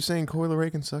 Why are you saying Coi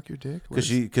Leray can suck your dick? Because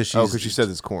she said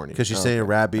it's corny. Because she's saying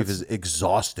rap beef is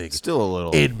exhausting. Still a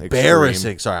little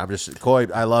embarrassing. extreme. Sorry, I'm just Coi.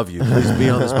 I love you. Please be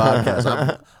on this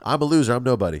podcast. I'm a loser. I'm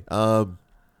nobody. I'm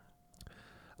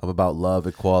about love,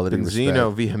 equality, Benzino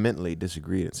respect. vehemently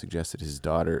disagreed and suggested his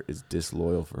daughter is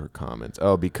disloyal for her comments.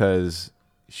 Oh, because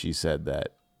she said that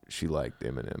she liked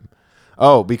Eminem.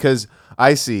 Oh, because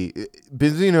I see.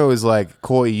 Benzino is like,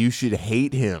 Coi, you should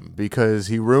hate him because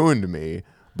he ruined me.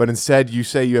 But instead, you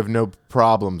say you have no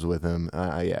problems with him.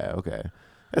 Yeah, okay.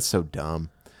 That's so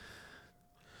dumb.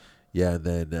 Yeah, and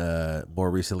then more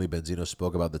recently, Benzino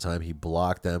spoke about the time he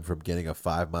blocked them from getting a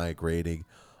 5 mic rating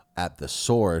at the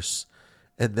source.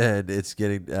 And then it's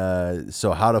getting,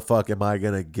 so how the fuck am I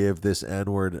going to give this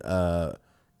N-word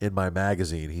in my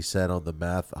magazine? He said on the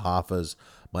Math Hoffa's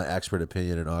My Expert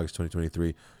Opinion in August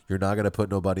 2023, you're not going to put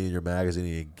nobody in your magazine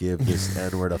and give this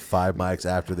N-word a 5 mics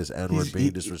after this N-word being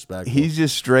disrespectful. He's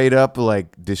just straight up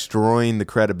like destroying the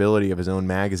credibility of his own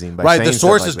magazine by right, saying the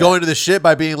source stuff is like going to the shit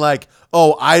by being like,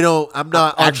 oh, I'm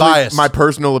not Actually, unbiased. my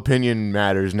personal opinion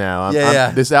matters now.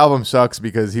 Yeah. This album sucks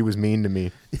because he was mean to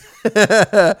me.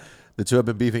 The two have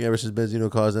been beefing ever since Benzino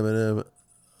caused Eminem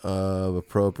of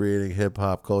appropriating hip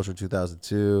hop culture in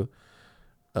 2002.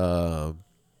 I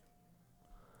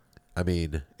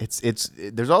mean,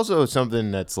 there's also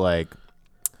something that's like,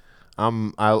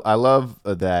 I love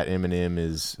that Eminem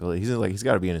is, well, he's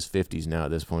got to be in his 50s now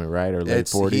at this point, right, or late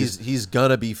 40s. He's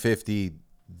gonna be 50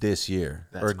 this year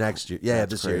or next year. Yeah,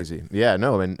 That's this crazy. year. Yeah,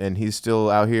 no, and he's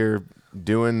still out here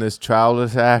doing this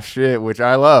childish ass shit, which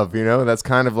I love. You know, that's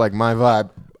kind of like my vibe.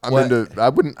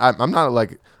 I'm not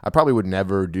like, I probably would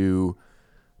never do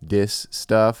diss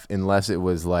stuff unless it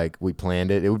was like we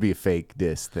planned it. It would be a fake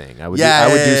diss thing. I would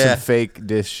do some fake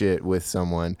diss shit with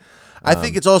someone. I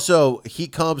think it's also, he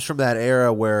comes from that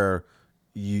era where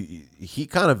he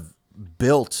kind of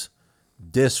built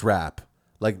diss rap.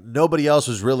 Like nobody else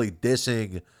was really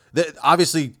dissing.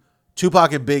 Obviously,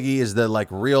 Tupac and Biggie is the like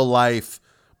real life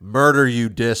murder you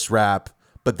diss rap,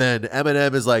 but then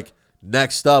Eminem is like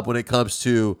next up when it comes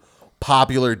to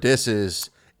popular disses,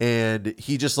 and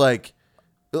he just like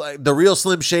the real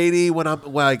Slim Shady when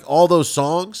like all those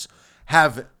songs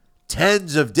have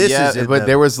tens of disses in but them.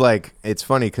 there was like, it's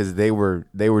funny because they were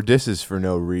disses for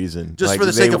no reason, Just like, for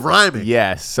the sake of rhyming.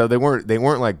 Yes, so they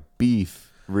weren't like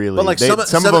beef really. But like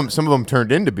some of them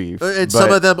turned into beef, and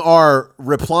some of them are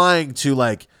replying to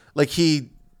like he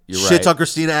You're shits right. on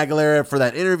Christina Aguilera for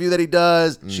that interview that he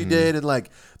does. She did, and like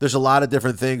there's a lot of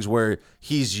different things where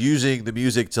he's using the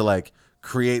music to like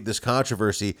create this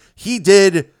controversy. He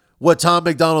did what Tom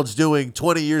McDonald's doing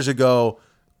 20 years ago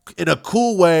in a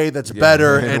cool way that's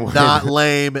better and not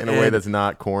lame, in a way that's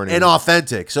not corny and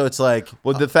authentic. So it's like,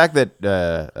 well, the fact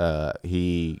that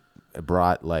he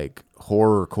brought like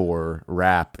horrorcore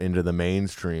rap into the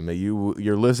mainstream, that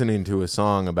you're listening to a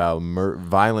song about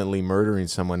violently murdering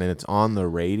someone and it's on the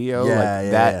radio,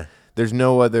 Yeah. There's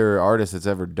no other artist that's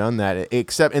ever done that,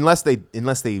 except unless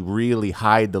they really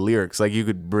hide the lyrics. Like you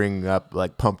could bring up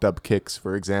like Pumped Up Kicks,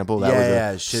 for example. That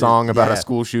was a song about a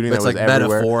school shooting But that it's was like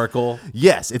everywhere. metaphorical.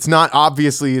 Yes, it's not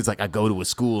obviously. It's like I go to a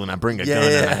school and I bring a gun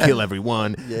and I kill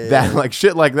everyone. That like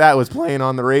shit like that was playing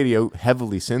on the radio,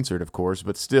 heavily censored, of course,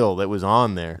 but still, that was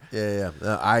on there.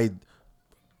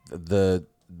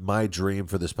 My dream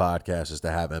for this podcast is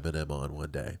to have Eminem on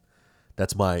one day.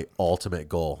 That's my ultimate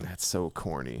goal. That's so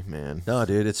corny, man. No,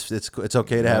 dude, it's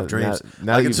okay to have dreams.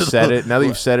 Now that you've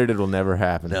said it, it'll never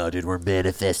happen. No, dude, we're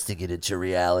manifesting it into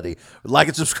reality. Like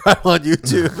and subscribe on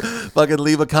YouTube. Fucking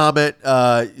leave a comment.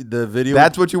 The video.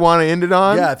 That's what you want to end it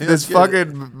on? Yeah, I think this that's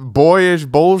good. fucking boyish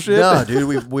bullshit. No, dude,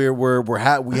 we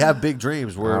have big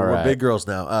dreams. We're big girls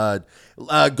now.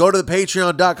 Go to the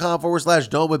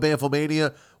patreon.com/Dome with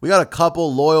Banfomania. We got a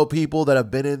couple loyal people that have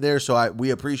been in there, so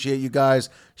we appreciate you guys.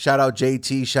 Shout out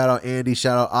JT, shout out Andy,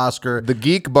 shout out Oscar. The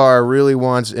Geek Bar really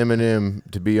wants Eminem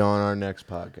to be on our next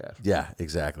podcast. Yeah,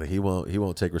 exactly. He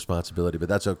won't take responsibility, but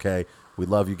that's okay. We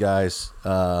love you guys.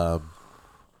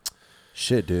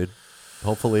 Shit, dude.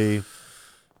 Hopefully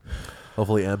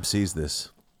Hopefully M sees this.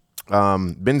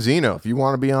 Benzino, if you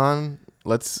want to be on,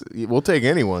 we'll take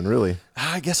anyone, really.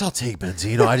 I guess I'll take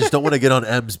Benzino. I just don't want to get on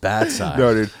M's bad side.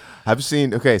 No, dude. I've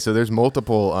seen, so there's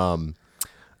multiple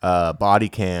body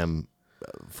cam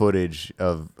footage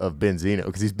of Benzino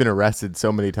because he's been arrested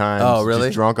so many times. Oh, really?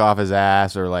 Just drunk off his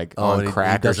ass or like on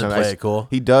crack or something. Play it cool.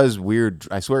 He does weird.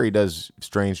 I swear he does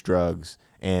strange drugs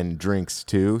and drinks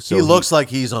too. So he looks like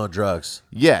he's on drugs.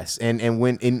 Yes, and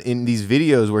when in these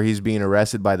videos where he's being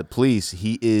arrested by the police,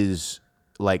 he is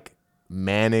like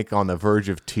manic, on the verge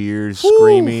of tears,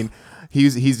 screaming.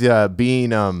 He's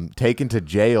being taken to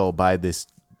jail by this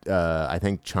I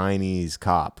think Chinese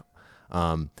cop.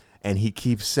 And he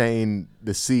keeps saying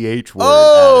the CH word.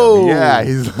 Oh! Yeah,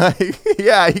 he's like,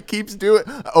 he keeps doing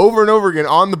it over and over again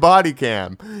on the body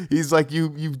cam. He's like,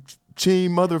 you chee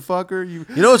motherfucker. You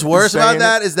know what's worse about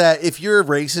that is that if you're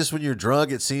racist when you're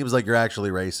drunk, it seems like you're actually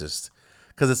racist.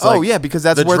 Because it's like, because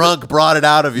that's the where drunk brought it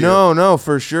out of you. No,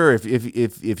 for sure.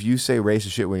 If you say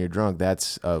racist shit when you're drunk,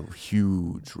 that's a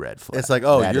huge red flag. It's like,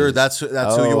 that's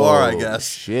who you are, I guess.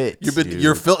 Shit,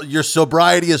 your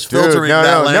sobriety is filtering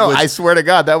that language. No, I swear to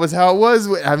God, that was how it was.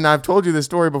 I've told you this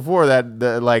story before. That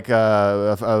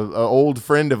a old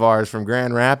friend of ours from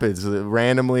Grand Rapids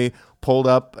randomly pulled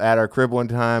up at our crib one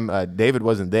time. David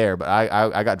wasn't there, but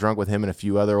I got drunk with him and a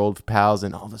few other old pals,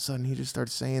 and all of a sudden he just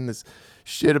started saying this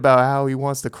shit about how he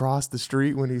wants to cross the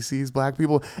street when he sees black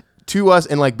people to us,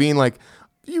 and like being like,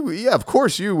 of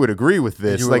course you would agree with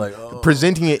this, like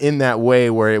presenting it in that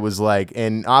way where it was like,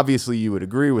 and obviously you would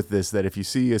agree with this, that if you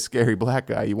see a scary black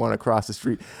guy, you want to cross the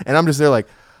street. And I'm just there like,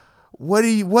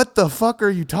 what the fuck are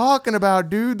you talking about,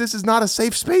 dude? This is not a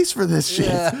safe space for this shit.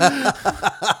 Yeah.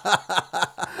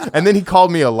 And then he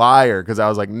called me a liar because I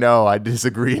was like, no, I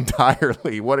disagree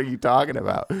entirely. What are you talking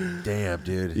about? Damn,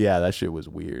 dude. Yeah, that shit was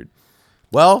weird.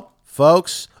 Well,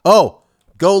 folks, go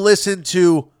listen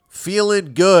to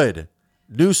Feeling Good.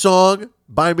 New song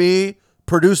by me,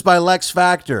 produced by Lex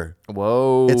Factor.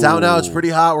 Whoa. It's out now. It's pretty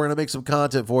hot. We're going to make some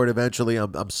content for it eventually.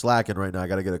 I'm slacking right now. I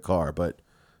got to get a car, but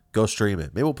go stream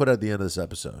it. Maybe we'll put it at the end of this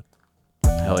episode.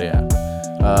 Hell yeah.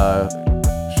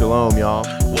 Shalom, y'all.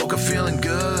 Woke up feeling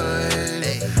good.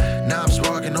 Now I'm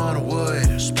sparking on the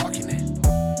wood. Sparking it.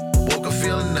 Woke up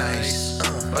feeling nice.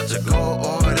 About to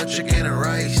go order chicken and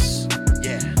rice.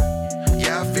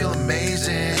 Yeah, I feel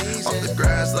amazing. Off the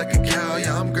grass like a cow,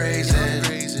 yeah, I'm grazing.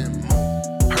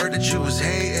 Heard that you was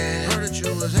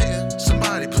hating.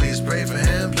 Somebody please pray for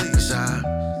him, please. I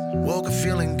woke up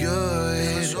feeling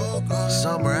good.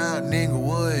 Somewhere out in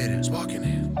Inglewood.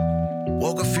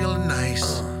 Woke up feeling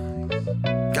nice.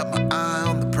 Got my eye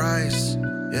on the price,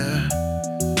 yeah.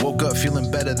 Woke up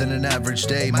feeling better than an average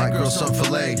day. Might grill some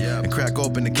filet and crack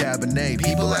open the Cabernet.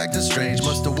 People acting strange,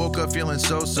 must have woke up feeling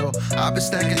so-so. I've been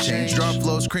stacking change, drop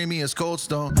flows creamy as Cold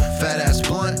Stone. Fat ass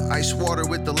blunt, ice water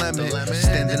with the lemon.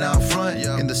 Standing out front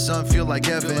in the sun, feel like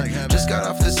heaven. Just got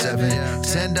off the 7,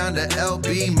 10 down to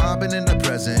LB. Mobbing in the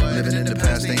present, living in the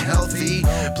past ain't healthy.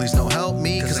 Please don't help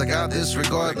me, cause I got this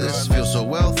regardless. Feel so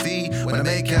wealthy when I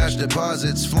make cash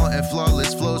deposits. Flaunting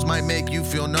flawless flows might make you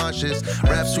feel nauseous.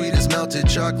 Rap sweet as melted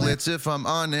chocolates, if I'm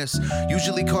honest.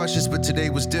 Usually cautious, but today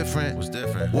was different.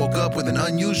 Woke up with an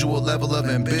unusual level of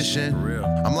ambition.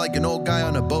 I'm like an old guy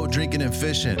on a boat drinking and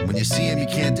fishing. When you see him, you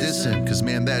can't diss him. Cause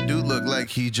man, that dude looked like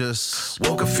he just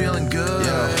woke up feeling good.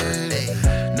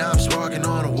 Now I'm sparking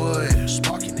on the wood.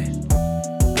 Sparking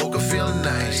it. Woke up feeling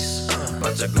nice.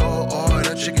 About to go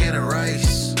order chicken and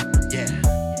rice.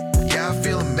 Yeah, I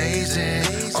feel amazing.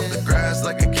 Off the grass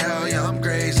like a cow, yeah, I'm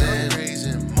grazing.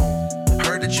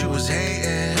 Heard that you was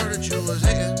hating.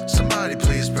 Somebody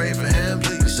please pray for him,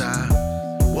 please. I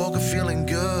woke up feeling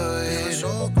good.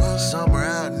 Somewhere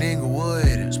out in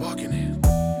Inglewood.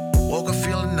 Woke up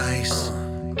feeling nice.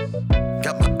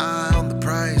 Got my eye on the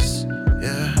price,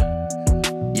 yeah.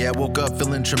 Yeah, woke up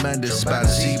feeling tremendous. About to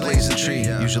see blazing tree.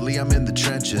 Usually I'm in the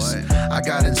trenches. I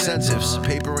got incentives,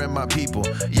 paper and my people.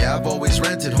 Yeah, I've always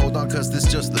rented. Hold on, cause this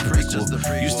just the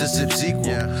prequel. Used to sip sequel,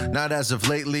 not as of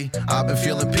lately. I've been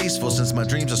feeling peaceful since my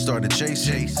dreams I started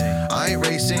chasing. I ain't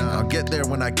racing, I'll get there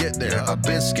when I get there. I've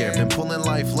been scared, been pulling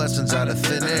life lessons out of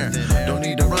thin air. Don't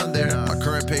need to run there, my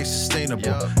current pace is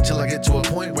sustainable. Till I get to a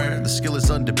point where the skill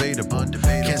is undebatable.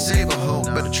 Can't save a hoe,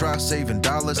 better try saving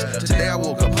dollars. Today I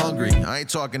woke up hungry, I ain't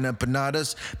talking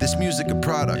empanadas. This music a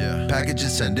product, package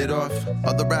and send it off.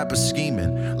 Other rappers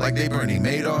scheming, like they Bernie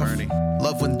Madoff.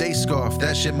 Love when they scoff,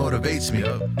 that shit motivates me.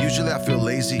 Usually I feel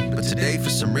lazy, but today for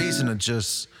some reason I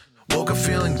just woke up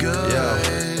feeling good.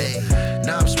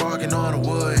 Now I'm sparking on the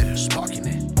wood. Sparking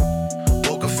it.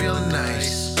 Woke up feeling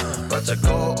nice. About to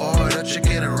go order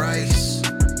chicken and rice.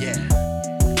 Yeah,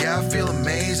 I feel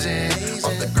amazing.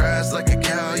 Off the grass like a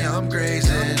cow, yeah, I'm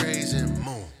grazing.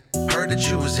 Heard that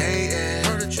you was hating.